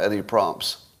without any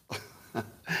prompts.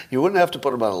 You wouldn't have to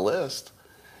put them on a list.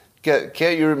 Can't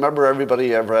you remember everybody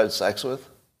you ever had sex with?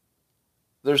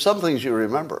 There's some things you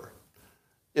remember.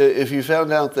 If you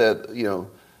found out that,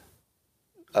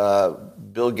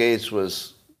 Bill Gates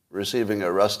was receiving a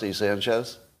Rusty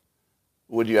Sanchez,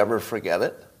 would you ever forget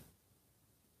it?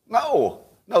 No,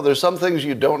 there's some things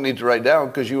you don't need to write down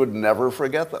because you would never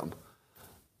forget them.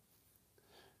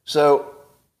 So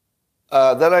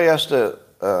then I asked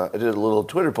I did a little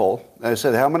Twitter poll, and I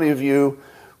said, how many of you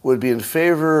would be in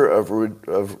favor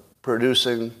of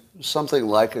producing something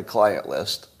like a client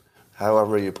list,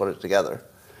 however you put it together,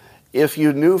 if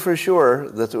you knew for sure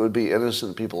that there would be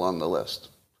innocent people on the list?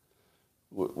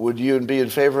 Would you be in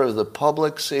favor of the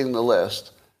public seeing the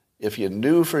list if you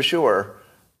knew for sure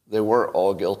they weren't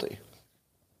all guilty?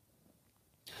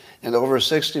 And over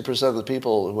 60% of the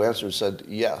people who answered said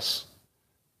yes.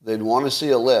 They'd want to see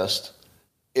a list,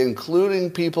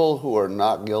 including people who are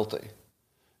not guilty,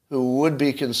 who would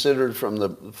be considered from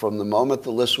the moment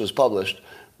the list was published,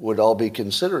 would all be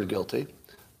considered guilty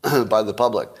by the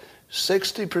public.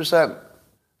 60%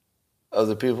 of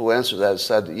the people who answered that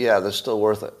said, yeah, that's still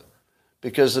worth it.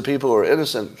 Because the people who are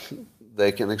innocent,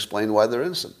 they can explain why they're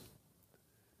innocent.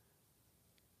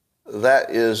 That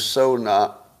is so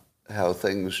not how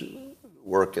things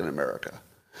work in America.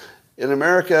 In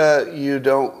America, you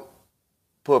don't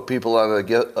put people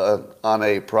on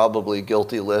a probably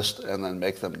guilty list and then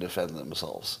make them defend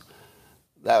themselves.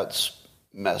 That's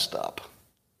messed up,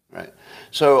 right?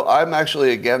 So I'm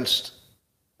actually against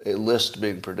a list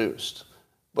being produced,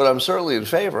 but I'm certainly in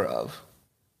favor of,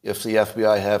 if the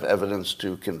FBI have evidence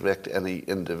to convict any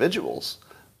individuals,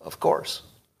 of course.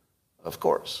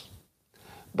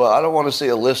 But I don't want to see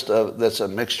a list that's a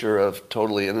mixture of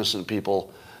totally innocent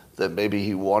people that maybe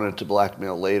he wanted to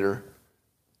blackmail later,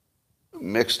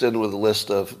 mixed in with a list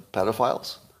of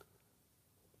pedophiles.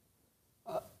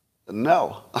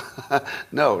 No,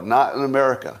 no, not in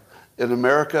America. In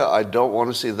America, I don't want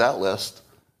to see that list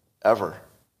ever.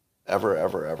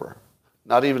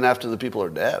 Not even after the people are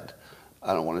dead.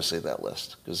 I don't want to see that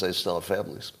list because they still have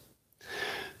families.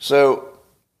 So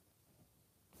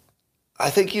I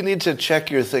think you need to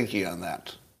check your thinking on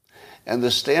that. And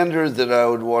the standard that I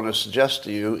would want to suggest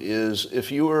to you is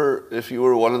if you were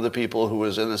one of the people who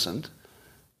was innocent,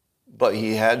 but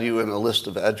he had you in a list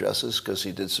of addresses because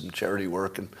he did some charity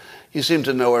work and he seemed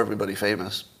to know everybody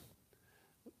famous,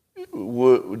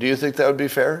 do you think that would be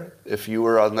fair if you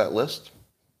were on that list?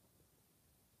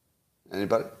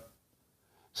 Anybody?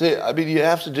 See, I mean, you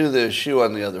have to do the shoe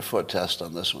on the other foot test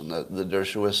on this one, the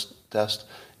Dershowitz test.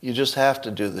 You just have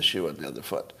to do the shoe on the other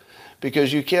foot.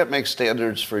 Because you can't make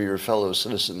standards for your fellow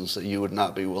citizens that you would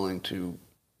not be willing to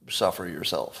suffer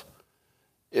yourself.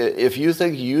 If you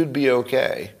think you'd be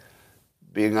okay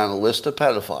being on a list of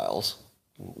pedophiles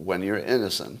when you're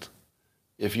innocent,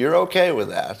 if you're okay with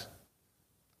that,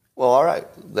 well, all right,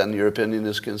 then your opinion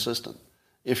is consistent.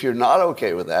 If you're not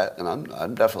okay with that, and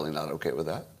I'm definitely not okay with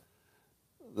that,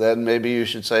 then maybe you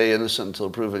should say innocent until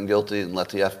proven guilty and let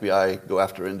the FBI go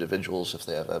after individuals if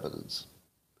they have evidence.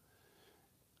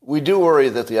 We do worry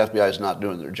that the FBI is not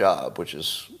doing their job, which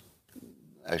is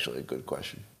actually a good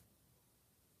question.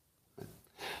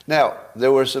 Now,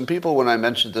 there were some people when I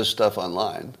mentioned this stuff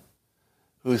online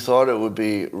who thought it would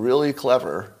be really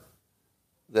clever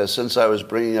that since I was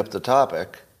bringing up the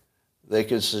topic, they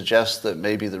could suggest that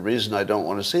maybe the reason I don't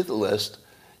want to see the list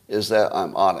is that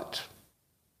I'm on it.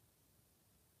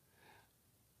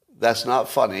 That's not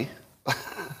funny,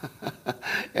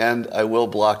 and I will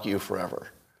block you forever.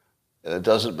 And it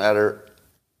doesn't matter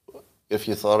if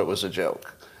you thought it was a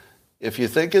joke. If you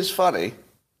think it's funny,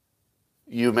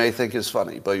 you may think it's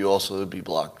funny, but you also would be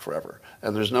blocked forever.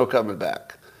 And there's no coming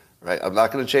back, right? I'm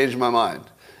not going to change my mind.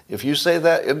 If you say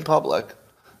that in public,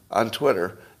 on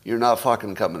Twitter, you're not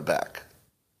fucking coming back.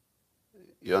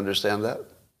 You understand that?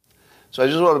 So I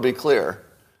just want to be clear.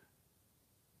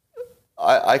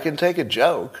 I can take a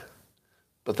joke,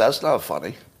 but that's not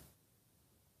funny.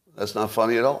 That's not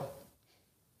funny at all.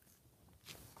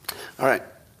 All right.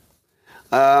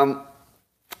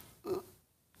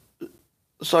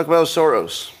 Let's talk about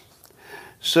Soros.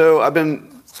 So I've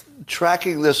been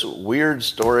tracking this weird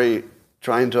story,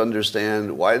 trying to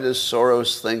understand why does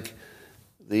Soros think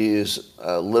these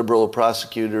liberal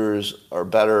prosecutors are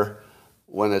better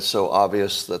when it's so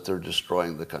obvious that they're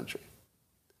destroying the country.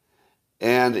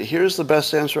 And here's the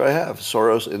best answer I have.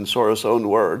 Soros, in Soros' own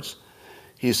words,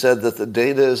 he said that the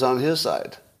data is on his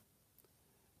side.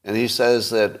 And he says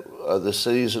that the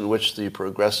cities in which the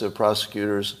progressive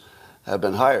prosecutors have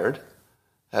been hired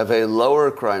have a lower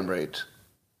crime rate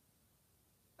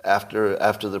after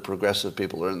the progressive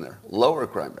people are in there. Lower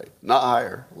crime rate, not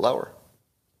higher, lower.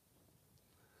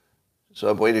 So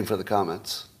I'm waiting for the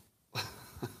comments.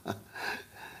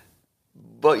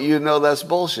 But you know that's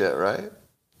bullshit, right?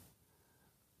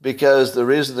 Because the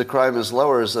reason the crime is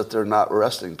lower is that they're not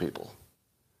arresting people.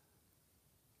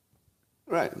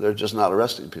 Right, they're just not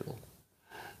arresting people.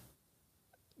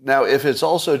 Now, if it's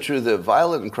also true that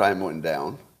violent crime went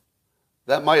down,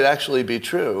 that might actually be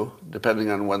true,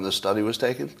 depending on when the study was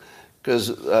taken, because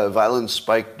violence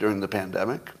spiked during the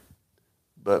pandemic.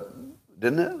 But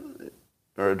didn't it?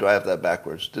 Or do I have that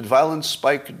backwards? Did violence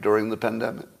spike during the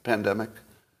pandemic?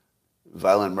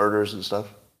 Violent murders and stuff?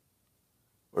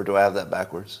 Or do I have that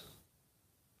backwards?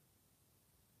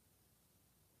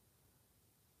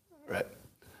 Right.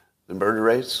 The murder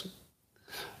rates?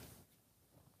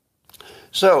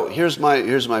 So here's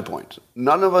my point.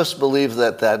 None of us believe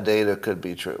that data could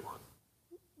be true.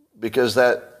 Because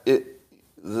the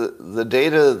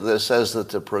data that says that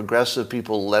the progressive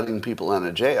people letting people out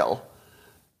of jail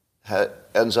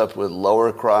ends up with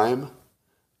lower crime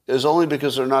is only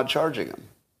because they're not charging them.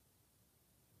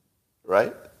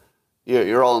 Right?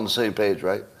 You're all on the same page,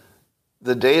 right?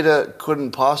 The data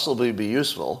couldn't possibly be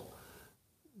useful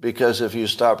because if you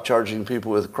stop charging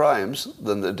people with crimes,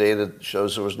 then the data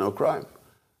shows there was no crime.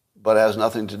 But it has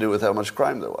nothing to do with how much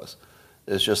crime there was.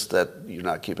 It's just that you're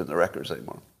not keeping the records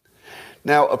anymore.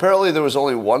 Now, apparently there was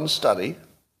only one study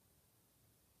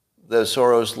that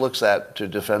Soros looks at to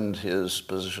defend his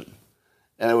position.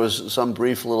 And it was some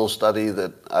brief little study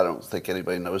that I don't think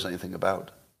anybody knows anything about.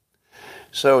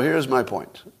 So here's my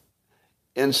point.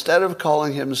 Instead of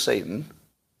calling him Satan,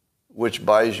 which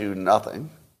buys you nothing,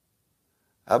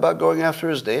 how about going after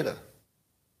his data?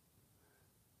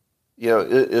 You know,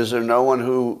 is there no one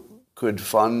who could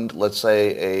fund, let's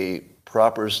say, a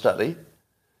proper study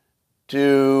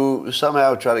to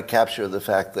somehow try to capture the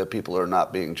fact that people are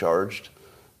not being charged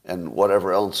and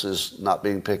whatever else is not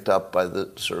being picked up by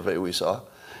the survey we saw,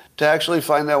 to actually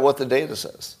find out what the data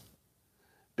says?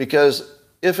 Because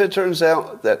if it turns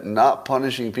out that not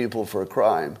punishing people for a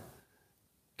crime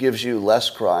gives you less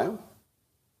crime,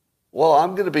 well,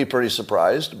 I'm going to be pretty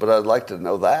surprised, but I'd like to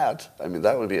know that. I mean,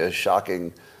 that would be a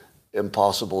shocking,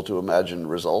 impossible to imagine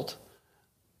result.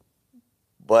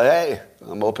 But hey,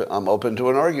 I'm open to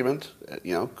an argument.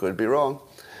 You know, could be wrong.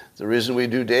 The reason we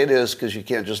do data is because you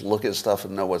can't just look at stuff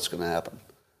and know what's going to happen.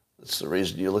 That's the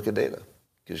reason you look at data,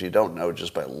 because you don't know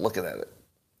just by looking at it.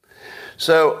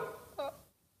 So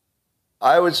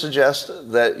I would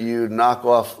suggest that you knock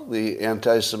off the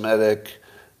anti-Semitic,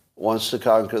 wants to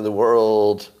conquer the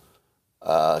world,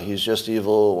 he's just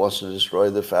evil, wants to destroy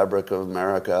the fabric of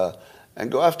America,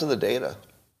 and go after the data.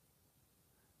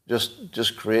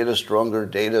 Just create a stronger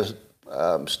data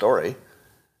story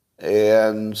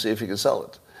and see if you can sell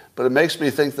it. But it makes me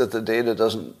think that the data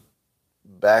doesn't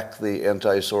back the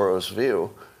anti-Soros view,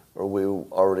 or we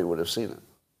already would have seen it.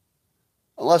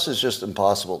 Unless it's just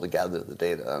impossible to gather the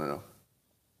data, I don't know.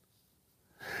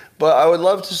 But I would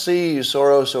love to see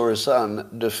Soros or his son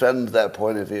defend that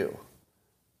point of view.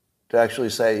 To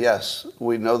actually say, yes,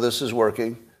 we know this is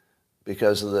working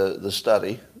because of the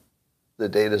study. The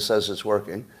data says it's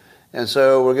working. And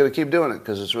so we're going to keep doing it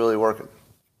because it's really working.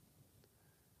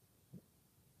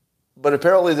 But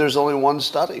apparently there's only one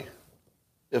study.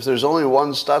 If there's only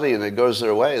one study and it goes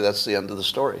their way, that's the end of the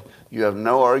story. You have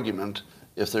no argument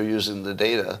if they're using the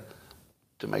data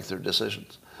to make their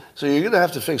decisions. So you're going to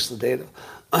have to fix the data.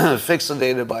 Fix the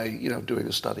data by, doing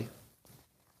a study.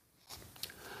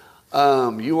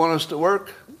 You want us to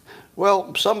work?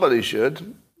 Well, somebody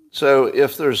should. So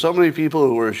if there's so many people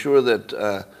who are sure that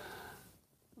the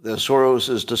Soros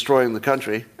is destroying the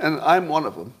country, and I'm one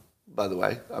of them, by the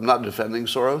way. I'm not defending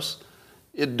Soros.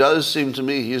 It does seem to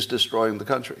me he's destroying the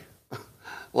country.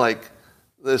 Like,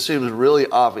 this seems really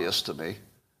obvious to me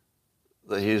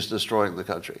that he's destroying the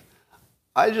country.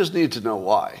 I just need to know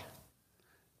why.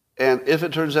 And if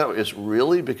it turns out it's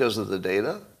really because of the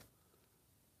data,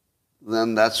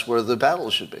 then that's where the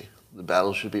battle should be. The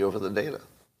battle should be over the data.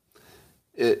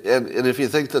 And if you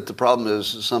think that the problem is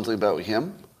something about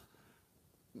him,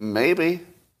 maybe,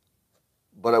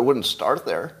 but I wouldn't start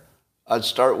there. I'd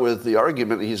start with the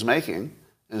argument he's making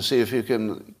and see if you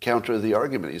can counter the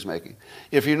argument he's making.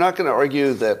 If you're not going to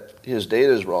argue that his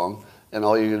data is wrong, and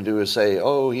all you're going to do is say,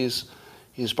 oh, he's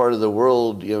part of the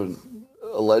world,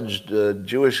 alleged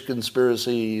Jewish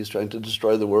conspiracy, he's trying to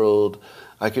destroy the world,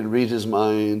 I can read his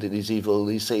mind, and he's evil,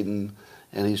 he's Satan,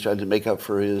 and he's trying to make up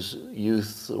for his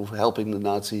youth of helping the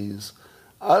Nazis.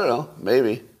 I don't know,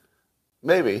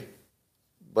 maybe.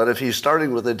 But if he's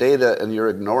starting with the data and you're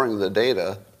ignoring the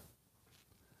data,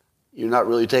 you're not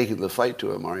really taking the fight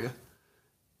to him, are you?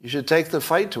 You should take the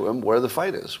fight to him where the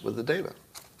fight is, with the data.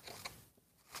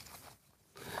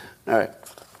 All right.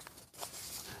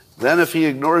 Then if he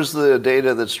ignores the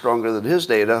data that's stronger than his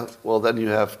data, well, then you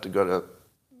have to go to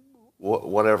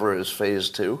whatever is phase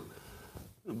 2.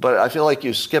 But I feel like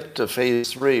you skipped to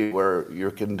phase 3 where you're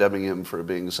condemning him for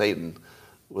being Satan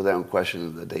without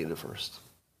questioning the data first.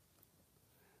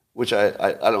 Which I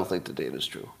don't think the data is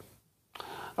true.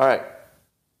 All right.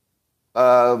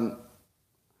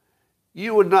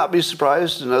 You would not be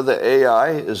surprised to know that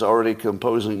AI is already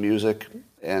composing music,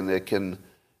 and it can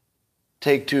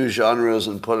take two genres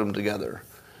and put them together.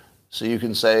 So you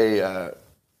can say,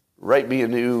 write me a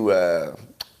new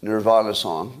Nirvana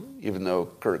song, even though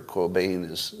Kurt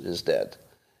Cobain is dead.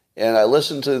 And I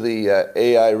listened to the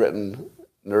AI-written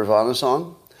Nirvana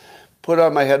song, put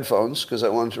on my headphones because I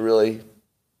wanted to really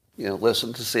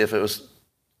listen to see if it was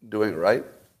doing it right.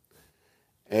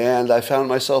 And I found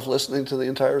myself listening to the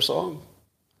entire song.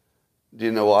 Do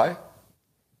you know why? It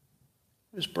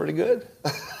was pretty good.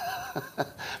 It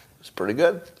was pretty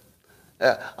good.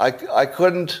 Yeah, I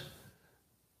couldn't...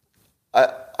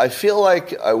 I feel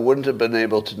like I wouldn't have been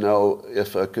able to know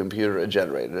if a computer had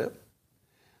generated it.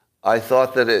 I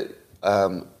thought that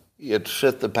it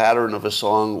fit the pattern of a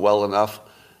song well enough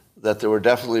that there were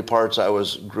definitely parts I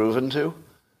was grooving to.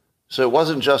 So it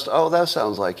wasn't just, oh, that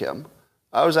sounds like him.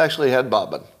 I was actually head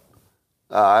bobbing.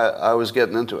 I was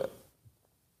getting into it.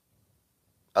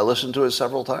 I listened to it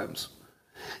several times.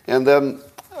 And then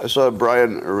I saw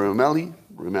Brian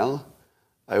Rumela.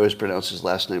 I always pronounce his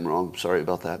last name wrong. Sorry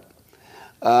about that.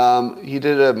 He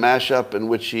did a mashup in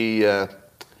which he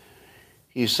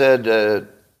said,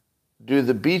 do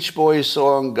the Beach Boys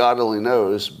song God Only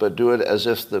Knows, but do it as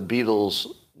if the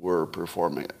Beatles were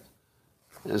performing it.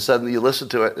 And suddenly you listen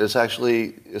to it, it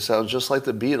sounds just like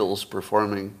the Beatles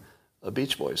performing a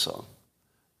Beach Boys song.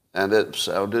 And it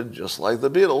sounded just like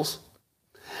the Beatles.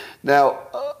 Now,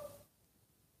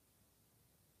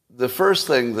 the first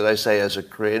thing that I say as a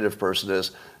creative person is,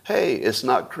 hey, it's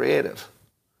not creative.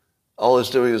 All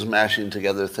it's doing is mashing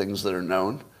together things that are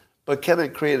known. But can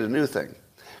it create a new thing?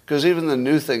 Because even the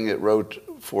new thing it wrote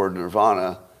for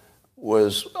Nirvana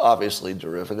was obviously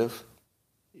derivative.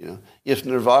 If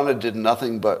Nirvana did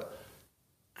nothing but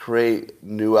create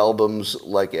new albums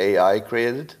like AI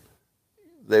created,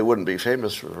 they wouldn't be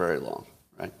famous for very long,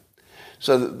 right?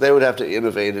 So they would have to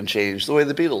innovate and change the way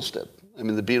the Beatles did. I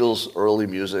mean, the Beatles' early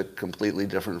music completely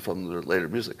different from their later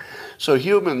music. So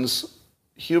humans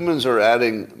are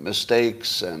adding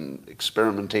mistakes and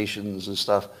experimentations and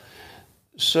stuff.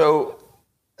 So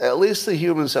at least the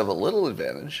humans have a little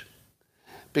advantage,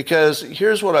 because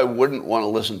here's what I wouldn't want to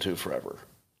listen to forever.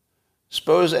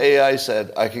 Suppose AI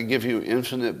said, I can give you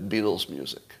infinite Beatles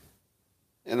music.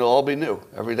 And it'll all be new.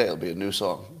 Every day it'll be a new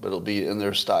song, but it'll be in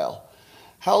their style.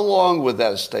 How long would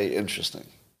that stay interesting?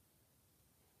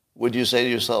 Would you say to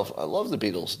yourself, I love the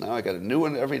Beatles, now I got a new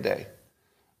one every day?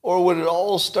 Or would it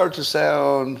all start to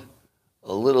sound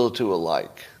a little too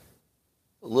alike?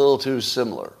 a little too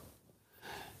similar,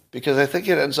 because I think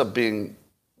it ends up being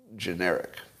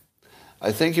generic.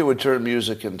 I think it would turn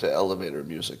music into elevator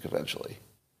music eventually.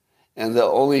 And that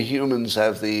only humans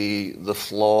have the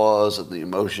flaws and the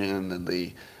emotion and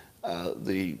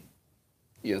the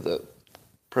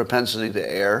propensity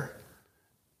to err.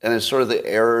 And it's sort of the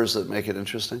errors that make it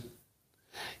interesting.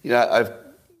 I've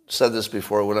said this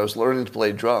before. When I was learning to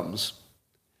play drums,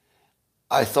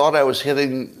 I thought I was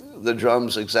hitting the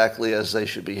drums exactly as they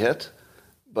should be hit,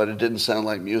 but it didn't sound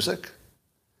like music.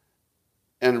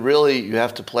 And really, you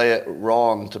have to play it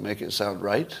wrong to make it sound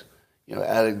right.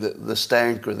 Adding the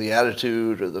stank or the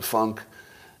attitude or the funk.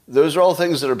 Those are all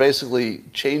things that are basically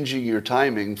changing your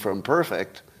timing from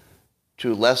perfect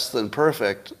to less than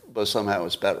perfect, but somehow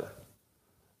it's better.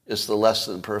 It's the less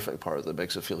than perfect part that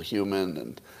makes it feel human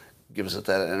and gives it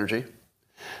that energy.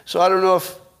 So I don't know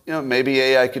if, maybe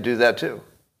AI could do that too.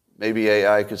 Maybe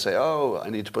AI could say, oh, I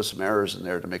need to put some errors in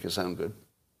there to make it sound good.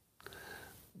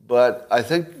 But I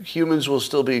think humans will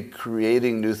still be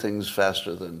creating new things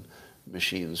faster than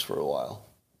machines for a while.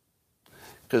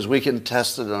 Because we can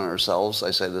test it on ourselves.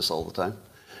 I say this all the time.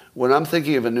 When I'm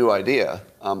thinking of a new idea,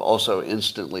 I'm also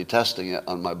instantly testing it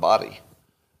on my body.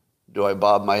 Do I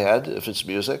bob my head if it's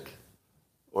music?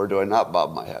 Or do I not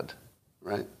bob my head?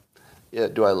 Right? Yeah,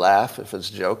 do I laugh if it's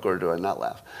a joke, or do I not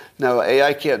laugh? Now,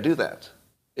 AI can't do that.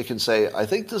 It can say, I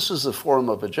think this is the form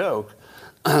of a joke,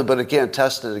 but it can't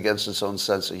test it against its own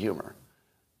sense of humor.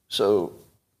 So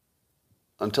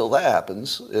until that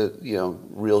happens,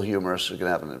 real humorists are going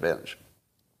to have an advantage.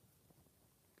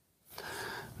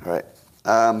 All right.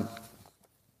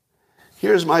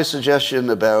 Here's my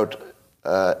suggestion about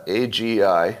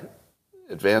AGI,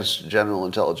 Advanced General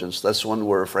Intelligence. That's the one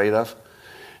we're afraid of.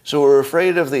 So we're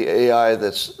afraid of the AI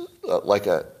that's like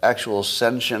an actual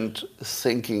sentient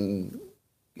thinking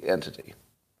entity.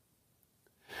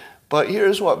 But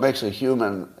here's what makes a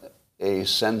human a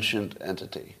sentient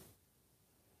entity.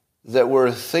 That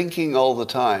we're thinking all the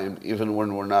time, even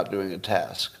when we're not doing a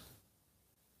task.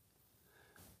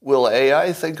 Will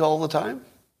AI think all the time?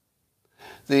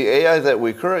 The AI that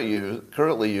we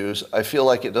currently use, I feel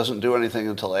like it doesn't do anything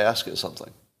until I ask it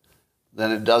something.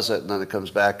 Then it does it, and then it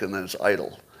comes back, and then it's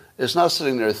idle. It's not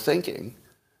sitting there thinking,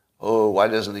 oh, why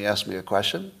doesn't he ask me a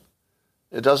question?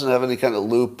 It doesn't have any kind of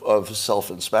loop of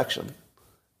self-inspection,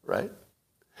 right?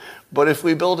 But if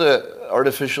we build an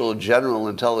artificial general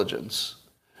intelligence,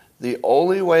 the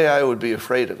only way I would be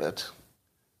afraid of it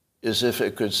is if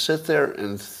it could sit there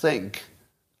and think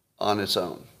on its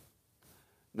own.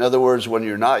 In other words, when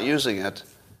you're not using it,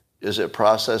 is it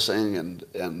processing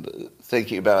and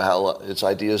thinking about how its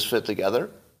ideas fit together?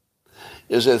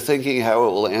 Is it thinking how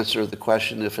it will answer the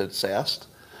question if it's asked?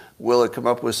 Will it come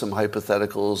up with some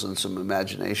hypotheticals and some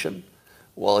imagination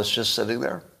while it's just sitting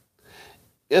there?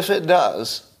 If it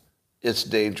does, it's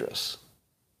dangerous.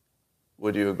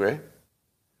 Would you agree?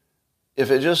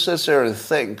 If it just sits there and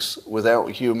thinks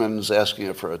without humans asking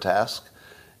it for a task,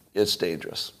 it's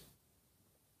dangerous.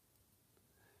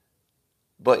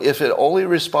 But if it only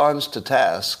responds to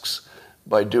tasks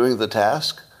by doing the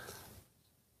task,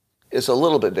 it's a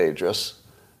little bit dangerous,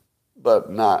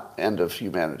 but not end of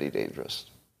humanity dangerous.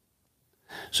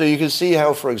 So you can see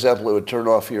how, for example, it would turn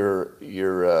off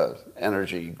your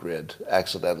energy grid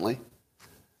accidentally,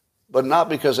 but not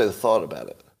because it thought about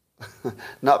it.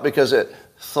 Not because it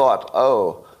thought,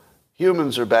 oh,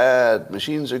 humans are bad,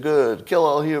 machines are good, kill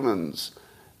all humans.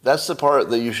 That's the part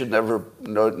that you should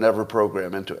never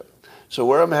program into it. So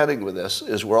where I'm heading with this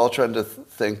is we're all trying to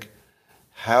think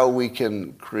how we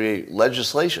can create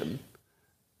legislation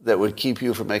that would keep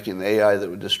you from making an AI that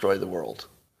would destroy the world.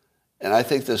 And I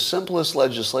think the simplest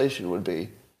legislation would be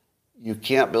you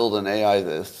can't build an AI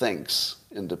that thinks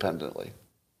independently.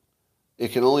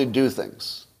 It can only do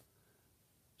things.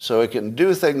 So it can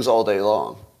do things all day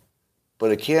long,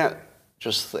 but it can't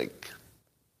just think.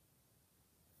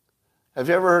 Have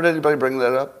you ever heard anybody bring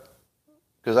that up?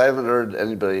 Because I haven't heard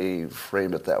anybody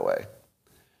frame it that way.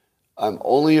 I'm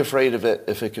only afraid of it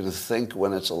if it can think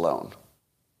when it's alone.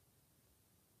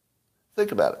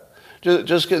 Think about it.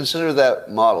 Just consider that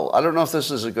model. I don't know if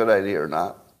this is a good idea or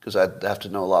not, because I'd have to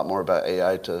know a lot more about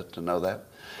AI to know that.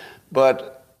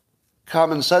 But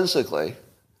commonsensically,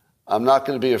 I'm not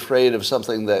going to be afraid of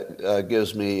something that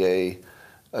gives me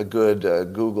a good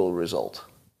Google result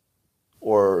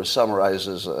or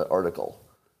summarizes an article,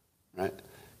 right?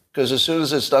 Because as soon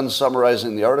as it's done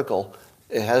summarizing the article,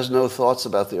 it has no thoughts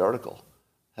about the article,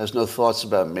 has no thoughts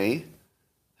about me,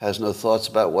 has no thoughts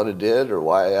about what it did or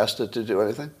why I asked it to do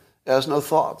anything. It has no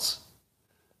thoughts.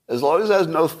 As long as it has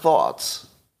no thoughts,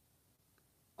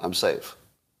 I'm safe.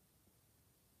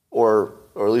 Or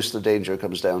or at least the danger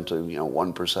comes down to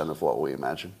 1% of what we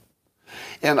imagine.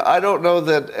 And I don't know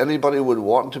that anybody would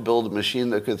want to build a machine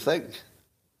that could think.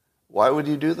 Why would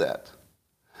you do that?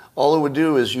 All it would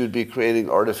do is you'd be creating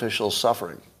artificial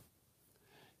suffering.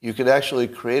 You could actually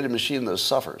create a machine that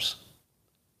suffers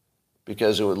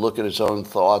because it would look at its own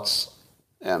thoughts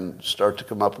and start to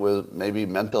come up with maybe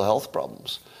mental health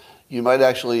problems. You might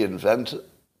actually invent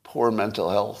poor mental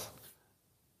health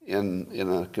in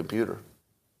a computer.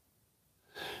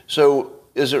 So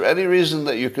is there any reason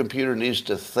that your computer needs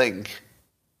to think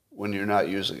when you're not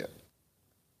using it?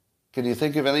 Can you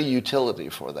think of any utility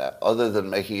for that other than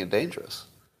making it dangerous?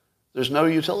 There's no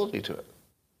utility to it.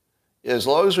 As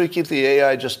long as we keep the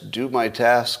AI just do my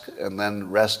task and then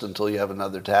rest until you have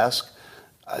another task,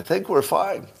 I think we're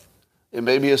fine. It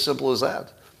may be as simple as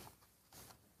that.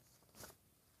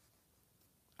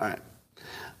 All right.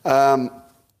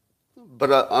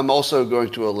 But I'm also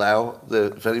going to allow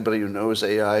if anybody who knows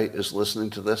AI is listening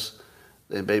to this,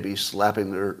 they may be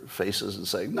slapping their faces and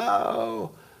saying,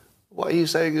 no, what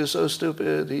he's saying is so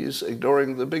stupid. He's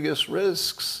ignoring the biggest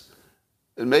risks.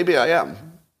 And maybe I am.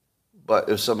 But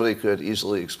if somebody could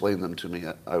easily explain them to me,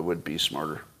 I would be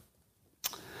smarter.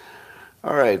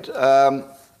 All right.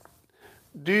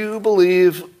 Do you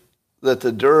believe that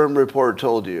the Durham report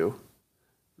told you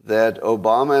that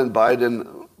Obama and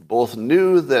Biden both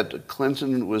knew that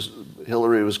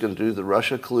Hillary was going to do the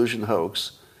Russia collusion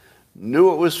hoax,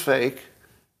 knew it was fake,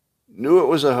 knew it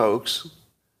was a hoax,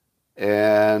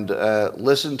 and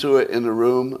listened to it in the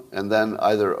room and then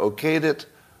either okayed it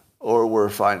or were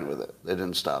fine with it? They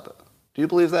didn't stop it. Do you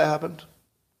believe that happened?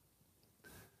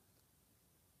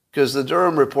 Because the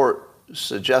Durham report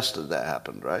suggested that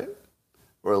happened, right?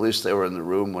 Or at least they were in the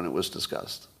room when it was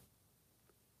discussed.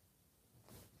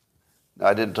 Now,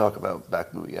 I didn't talk about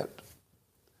Bakhmut yet.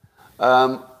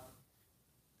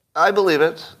 I believe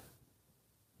it.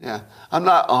 Yeah. I'm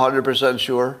not 100%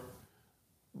 sure,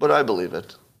 but I believe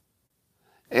it.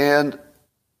 And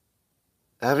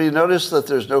have you noticed that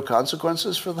there's no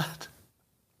consequences for that?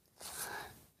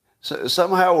 So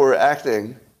somehow we're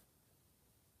acting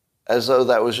as though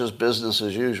that was just business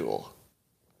as usual.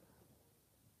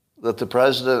 That the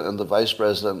president and the vice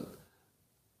president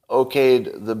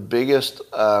okayed the biggest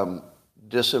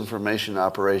disinformation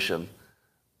operation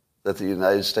that the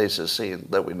United States has seen,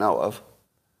 that we know of.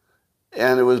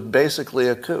 And it was basically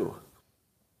a coup.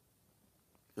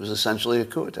 It was essentially a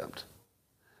coup attempt.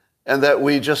 And that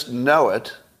we just know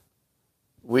it,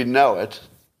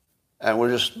 and we're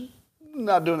just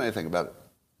not doing anything about it.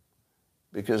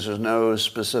 Because there's no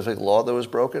specific law that was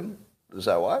broken? Is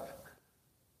that why?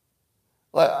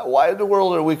 Why in the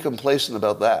world are we complacent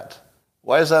about that?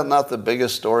 Why is that not the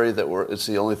biggest story it's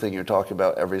the only thing you're talking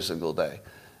about every single day?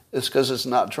 It's because it's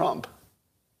not Trump.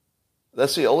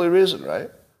 That's the only reason, right?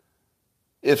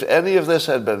 If any of this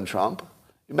had been Trump,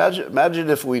 imagine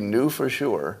if we knew for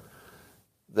sure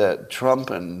that Trump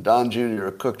and Don Jr.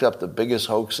 cooked up the biggest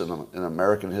hoax in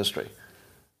American history.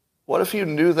 What if you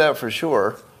knew that for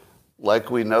sure, like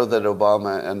we know that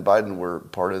Obama and Biden were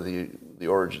part of the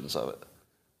origins of it?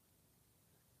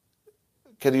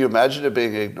 Can you imagine it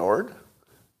being ignored?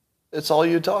 It's all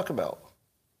you talk about.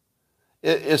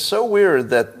 It's so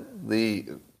weird that the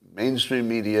mainstream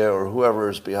media or whoever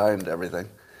is behind everything,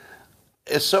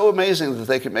 it's so amazing that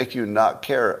they can make you not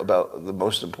care about the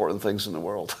most important things in the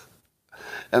world.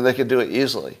 And they can do it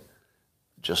easily.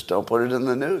 Just don't put it in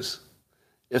the news.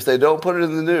 If they don't put it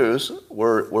in the news,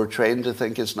 we're trained to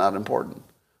think it's not important.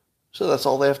 So that's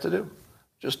all they have to do.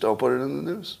 Just don't put it in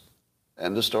the news.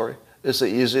 End of story. It's the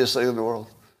easiest thing in the world.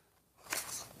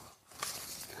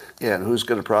 Yeah, and who's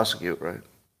going to prosecute, right?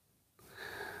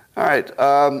 All right.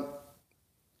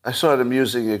 I saw an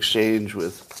amusing exchange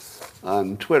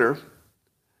on Twitter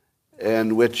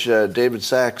in which David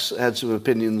Sachs had some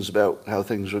opinions about how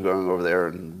things were going over there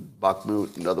in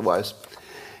Bakhmut and otherwise.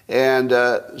 And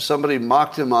somebody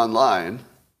mocked him online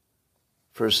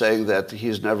for saying that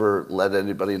he's never led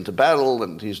anybody into battle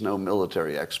and he's no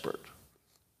military expert.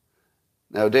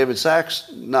 Now, David Sachs,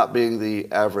 not being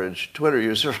the average Twitter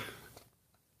user,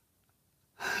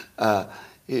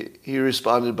 he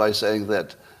responded by saying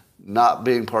that not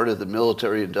being part of the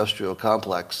military-industrial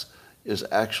complex is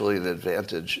actually an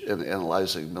advantage in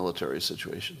analyzing military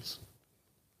situations.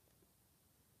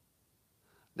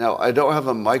 Now, I don't have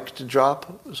a mic to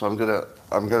drop, so I'm gonna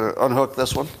unhook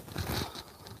this one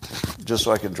just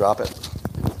so I can drop it.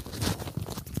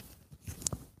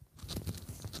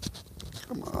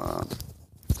 Come on.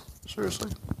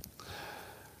 Seriously?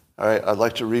 All right, I'd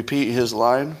like to repeat his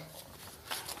line.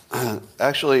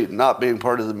 Actually, not being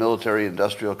part of the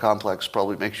military-industrial complex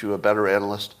probably makes you a better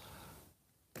analyst.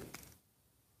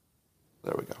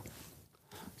 There we go.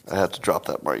 I had to drop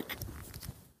that mic.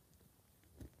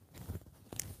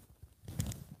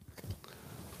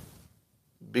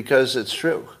 Because it's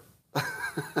true.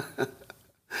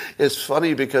 It's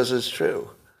funny because it's true.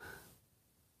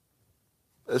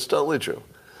 It's totally true.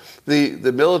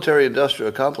 The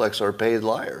military-industrial complex are paid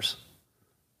liars.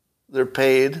 They're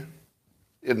paid,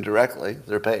 indirectly,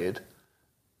 they're paid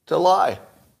to lie.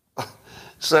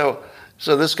 So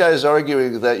this guy is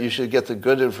arguing that you should get the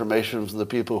good information from the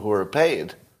people who are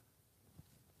paid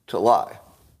to lie.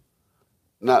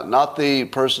 Not the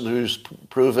person who's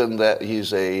proven that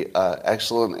he's a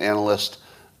excellent analyst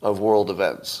of world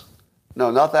events. No,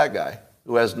 not that guy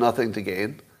who has nothing to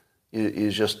gain.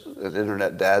 He's just an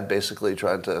internet dad, basically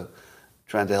trying to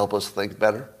help us think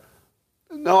better.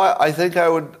 No, I think I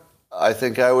would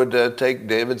take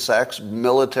David Sachs'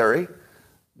 military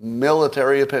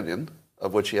opinion,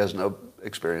 of which he has no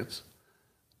experience,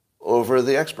 over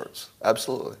the experts.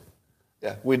 Absolutely.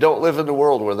 Yeah, we don't live in a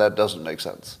world where that doesn't make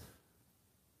sense.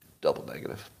 Double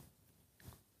negative.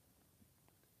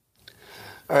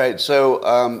 All right,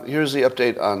 so here's the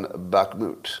update on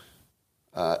Bakhmut.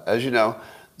 As you know,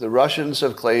 the Russians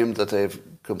have claimed that they've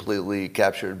completely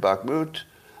captured Bakhmut,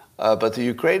 but the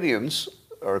Ukrainians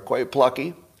are quite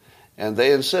plucky, and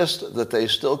they insist that they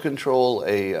still control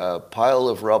a pile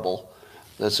of rubble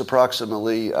that's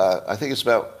approximately, I think it's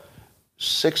about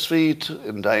 6 feet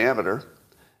in diameter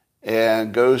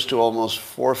and goes to almost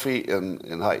 4 feet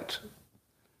in height.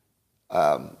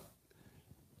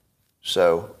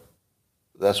 So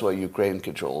that's why Ukraine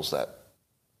controls that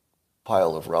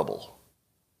pile of rubble.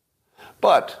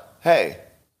 But, hey,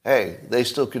 they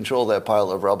still control that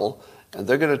pile of rubble, and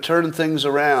they're going to turn things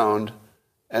around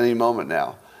any moment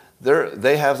now.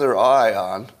 They have their eye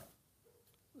on,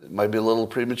 it might be a little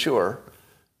premature,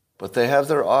 but they have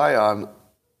their eye on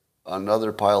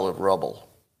another pile of rubble.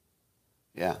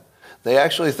 Yeah. They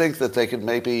actually think that they can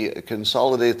maybe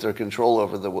consolidate their control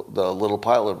over the little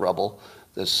pile of rubble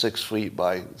that's 6 feet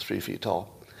by 3 feet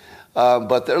tall.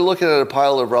 But they're looking at a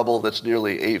pile of rubble that's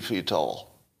nearly 8 feet tall.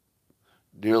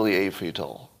 Nearly 8 feet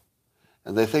tall.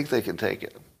 And they think they can take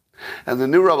it. And the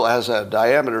new rubble has a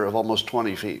diameter of almost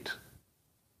 20 feet.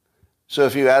 So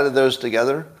if you added those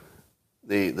together,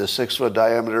 the 6-foot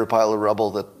diameter pile of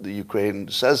rubble that the Ukraine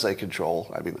says they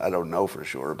control, I mean, I don't know for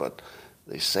sure, but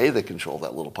they say they control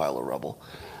that little pile of rubble.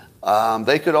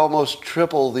 They could almost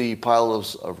triple the pile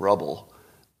of rubble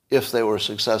if they were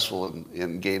successful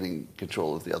in gaining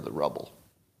control of the other rubble.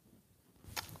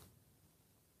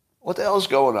 What the hell is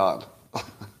going on?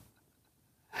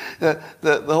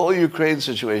 The whole Ukraine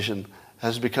situation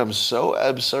has become so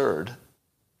absurd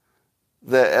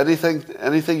that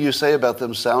anything you say about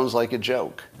them sounds like a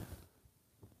joke.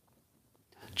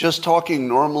 Just talking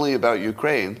normally about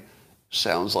Ukraine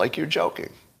sounds like you're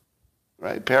joking,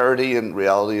 right? Parody and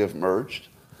reality have merged.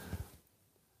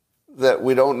 That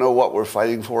we don't know what we're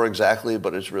fighting for exactly,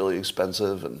 but it's really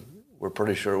expensive, and we're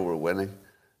pretty sure we're winning.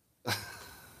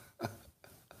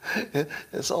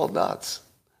 It's all nuts.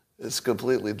 It's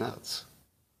completely nuts.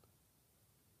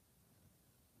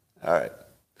 All right.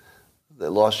 They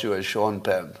lost you as Sean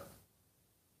Penn.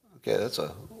 Okay, that's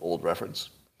an old reference.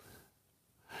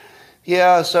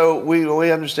 Yeah, so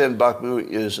we understand Bakhmut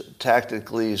is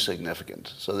tactically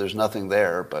significant. So there's nothing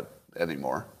there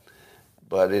anymore.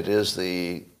 But it is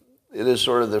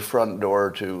sort of the front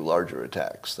door to larger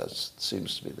attacks. That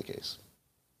seems to be the case.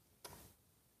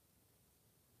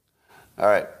 All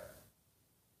right.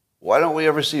 Why don't we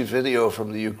ever see video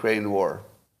from the Ukraine war?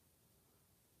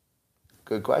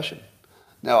 Good question.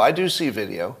 Now, I do see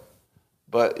video,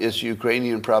 but it's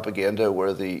Ukrainian propaganda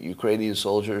where the Ukrainian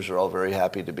soldiers are all very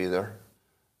happy to be there.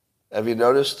 Have you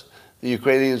noticed? The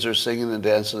Ukrainians are singing and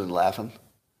dancing and laughing,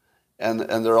 and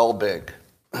they're all big.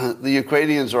 The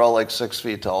Ukrainians are all like 6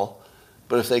 feet tall,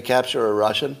 but if they capture a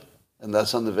Russian, and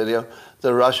that's on the video,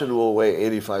 the Russian will weigh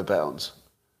 85 pounds.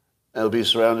 And it'll be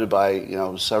surrounded by,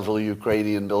 several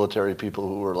Ukrainian military people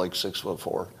who are like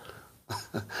 6'4".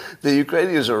 The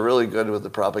Ukrainians are really good with the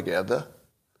propaganda.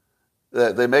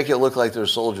 They make it look like their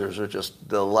soldiers are just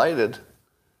delighted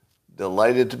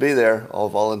to be there, all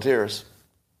volunteers.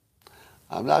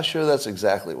 I'm not sure that's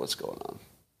exactly what's going on.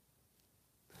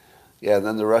 Yeah, and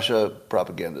then the Russia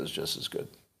propaganda is just as good.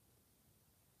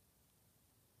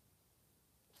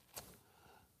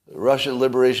 The Russian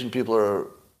liberation people are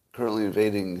currently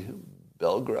invading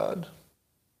Belgrade.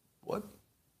 What?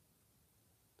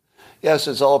 Yes,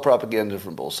 it's all propaganda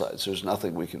from both sides. There's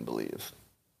nothing we can believe.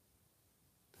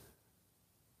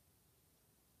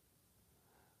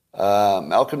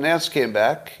 Malcolm Nance came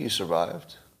back. He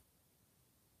survived.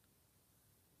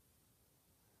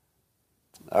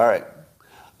 All right.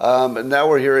 And now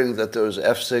we're hearing that those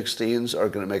F-16s are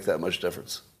going to make that much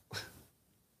difference.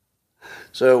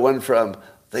 So it went from,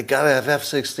 they got to have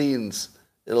F-16s,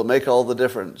 it'll make all the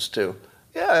difference, to,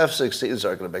 yeah, F-16s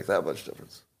aren't going to make that much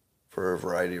difference for a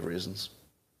variety of reasons.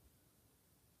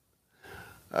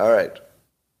 All right.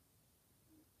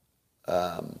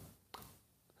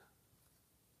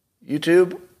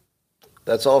 YouTube,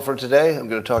 that's all for today. I'm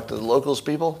going to talk to the locals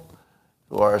people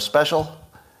who are special.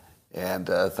 And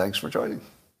thanks for joining.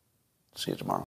 See you tomorrow.